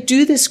could I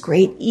do this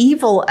great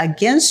evil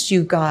against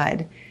you,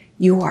 God?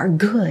 You are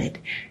good.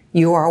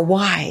 You are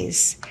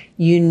wise.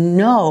 You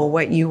know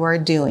what you are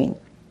doing.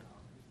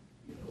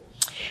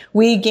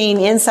 We gain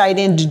insight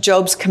into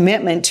Job's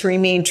commitment to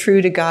remain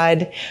true to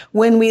God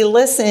when we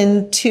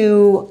listen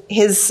to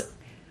his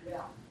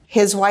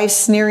wife's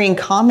sneering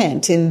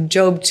comment in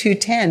Job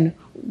 2:10.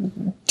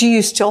 Do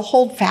you still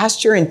hold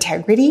fast your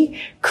integrity?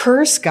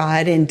 Curse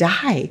God and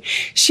die.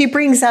 She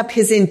brings up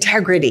his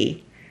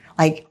integrity.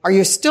 Like, are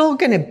you still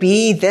going to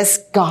be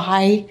this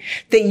guy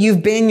that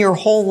you've been your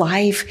whole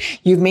life?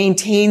 You've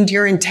maintained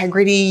your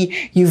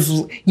integrity.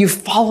 You've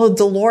followed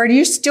the Lord.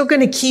 You're still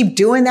going to keep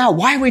doing that?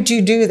 Why would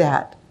you do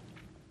that?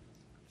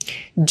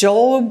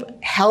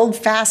 Job held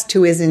fast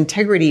to his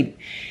integrity.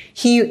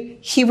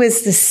 He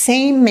was the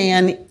same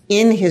man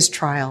in his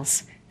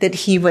trials that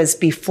he was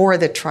before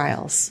the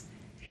trials.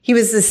 He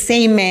was the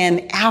same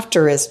man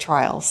after his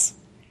trials.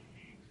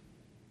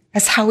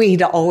 That's how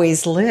he'd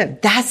always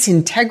lived. That's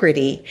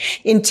integrity.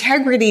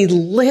 Integrity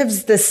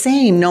lives the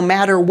same no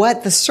matter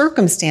what the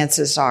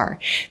circumstances are.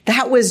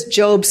 That was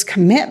Job's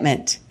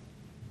commitment.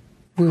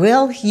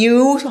 Will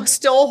you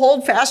still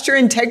hold fast your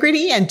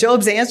integrity? And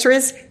Job's answer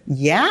is,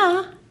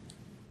 yeah.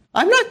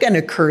 I'm not going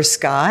to curse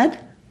God.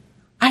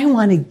 I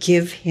want to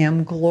give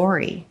him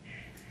glory.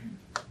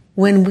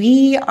 When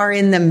we are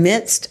in the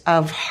midst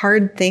of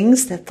hard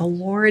things that the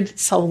Lord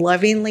so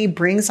lovingly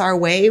brings our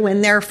way,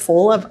 when they're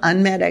full of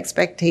unmet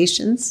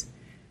expectations,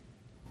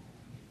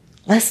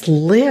 let's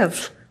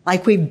live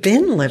like we've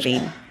been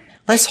living.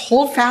 Let's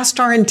hold fast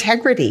our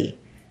integrity.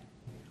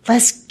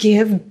 Let's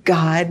give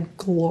God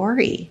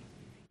glory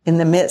in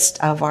the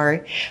midst of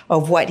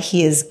what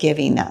he is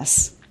giving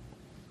us.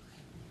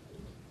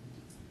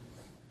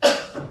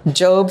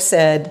 Job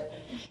said,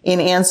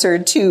 in answer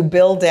to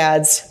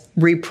Bildad's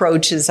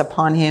reproaches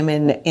upon him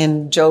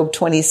in Job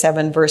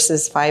 27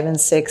 verses 5 and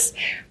 6,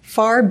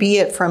 far be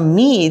it from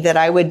me that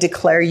I would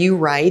declare you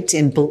right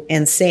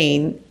in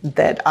saying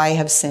that I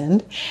have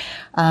sinned.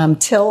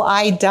 Till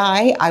I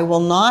die, I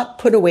will not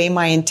put away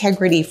my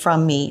integrity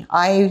from me.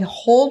 I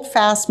hold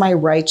fast my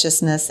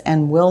righteousness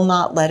and will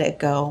not let it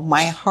go.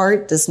 My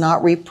heart does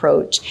not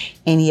reproach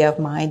any of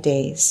my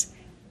days.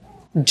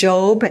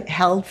 Job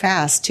held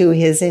fast to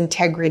his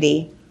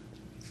integrity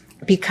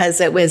because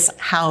it was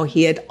how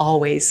he had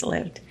always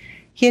lived.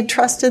 He had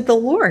trusted the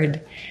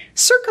Lord.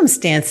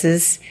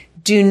 Circumstances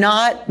do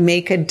not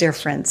make a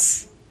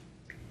difference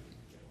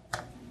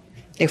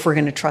if we're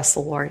going to trust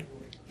the Lord.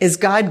 Is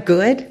God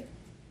good?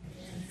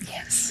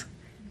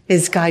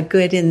 Is God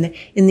good in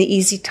the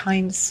easy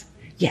times?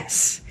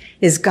 Yes.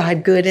 Is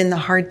God good in the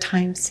hard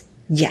times?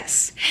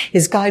 Yes.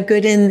 Is God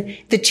good in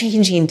the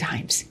changing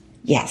times?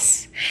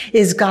 Yes.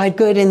 Is God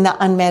good in the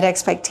unmet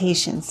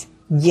expectations?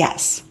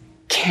 Yes.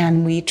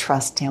 Can we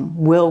trust him?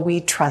 Will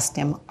we trust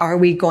him? Are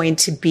we going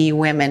to be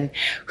women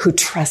who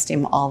trust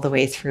him all the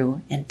way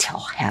through until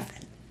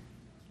heaven?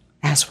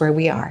 That's where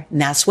we are.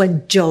 And that's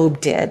what Job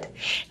did.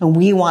 And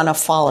we want to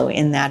follow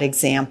in that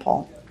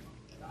example.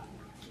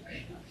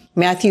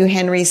 Matthew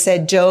Henry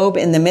said, Job,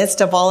 in the midst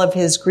of all of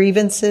his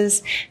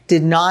grievances,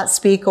 did not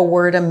speak a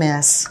word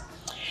amiss,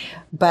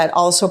 but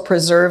also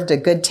preserved a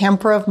good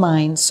temper of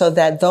mind, so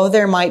that though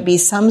there might be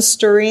some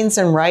stirrings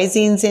and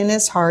risings in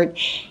his heart,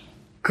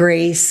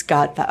 grace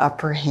got the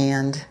upper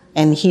hand,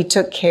 and he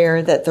took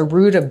care that the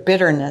root of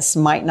bitterness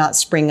might not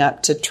spring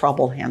up to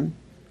trouble him.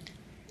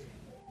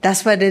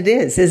 That's what it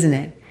is, isn't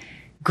it?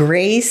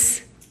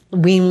 Grace,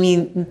 we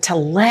mean to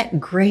let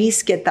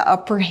grace get the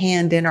upper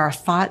hand in our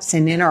thoughts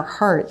and in our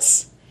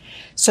hearts,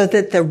 so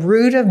that the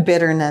root of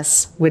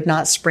bitterness would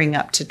not spring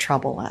up to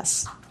trouble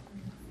us.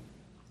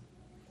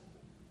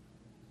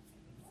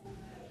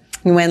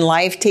 When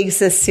life takes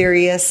a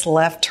serious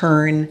left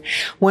turn,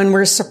 when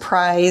we're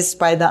surprised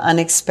by the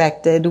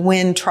unexpected,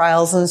 when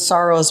trials and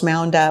sorrows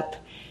mount up,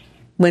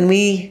 when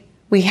we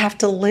have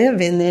to live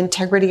in the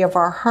integrity of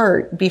our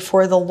heart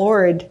before the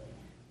Lord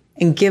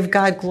and give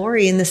God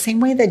glory in the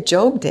same way that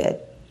Job did.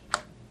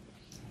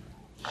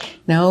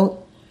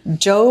 No,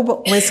 Job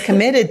was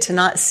committed to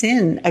not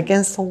sin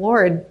against the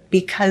Lord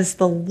because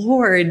the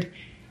Lord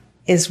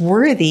is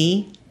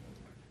worthy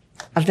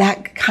of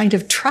that kind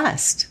of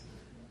trust.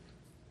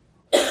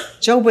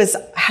 Job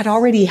had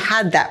already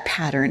had that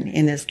pattern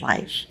in his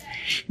life.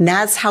 And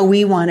that's how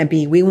we want to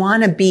be. We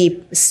want to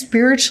be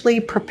spiritually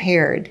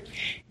prepared.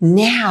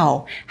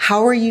 Now,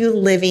 how are you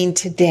living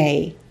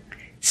today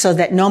so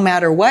that no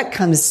matter what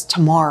comes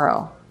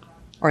tomorrow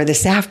or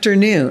this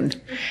afternoon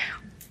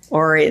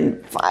or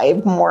in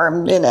 5 more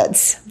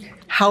minutes,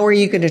 how are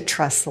you going to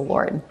trust the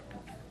Lord?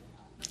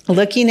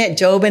 Looking at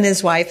Job and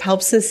his wife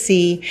helps us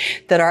see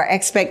that our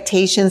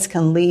expectations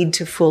can lead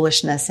to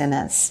foolishness in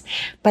us,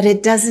 but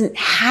it doesn't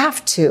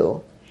have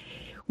to.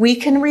 We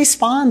can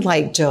respond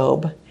like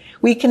Job.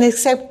 We can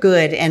accept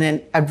good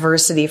and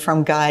adversity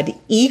from God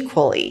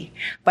equally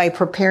by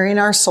preparing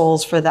our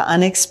souls for the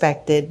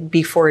unexpected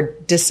before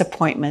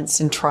disappointments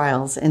and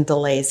trials and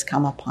delays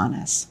come upon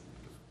us.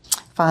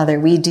 Father,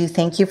 we do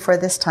thank you for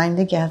this time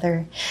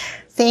together.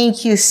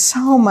 Thank you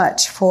so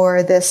much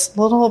for this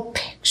little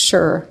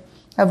picture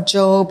of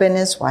Job and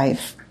his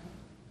wife.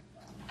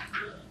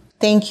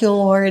 Thank you,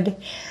 Lord,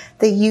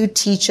 that you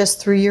teach us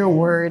through your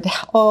word.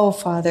 Oh,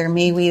 Father,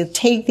 may we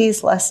take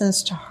these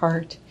lessons to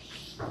heart.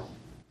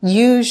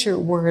 Use your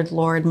word,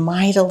 Lord,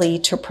 mightily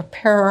to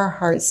prepare our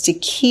hearts to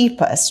keep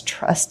us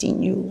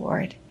trusting you,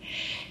 Lord.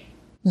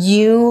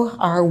 You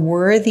are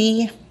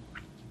worthy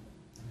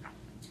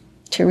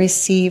to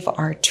receive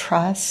our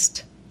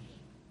trust.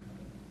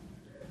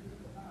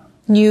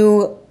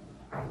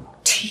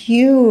 To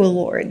you,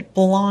 Lord,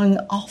 belong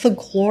all the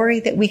glory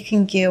that we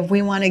can give.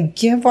 We want to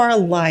give our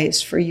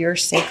lives for your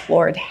sake,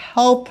 Lord.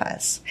 Help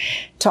us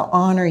to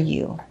honor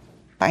you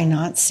by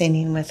not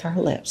sinning with our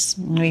lips.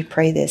 We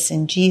pray this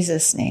in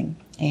Jesus' name.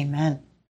 Amen.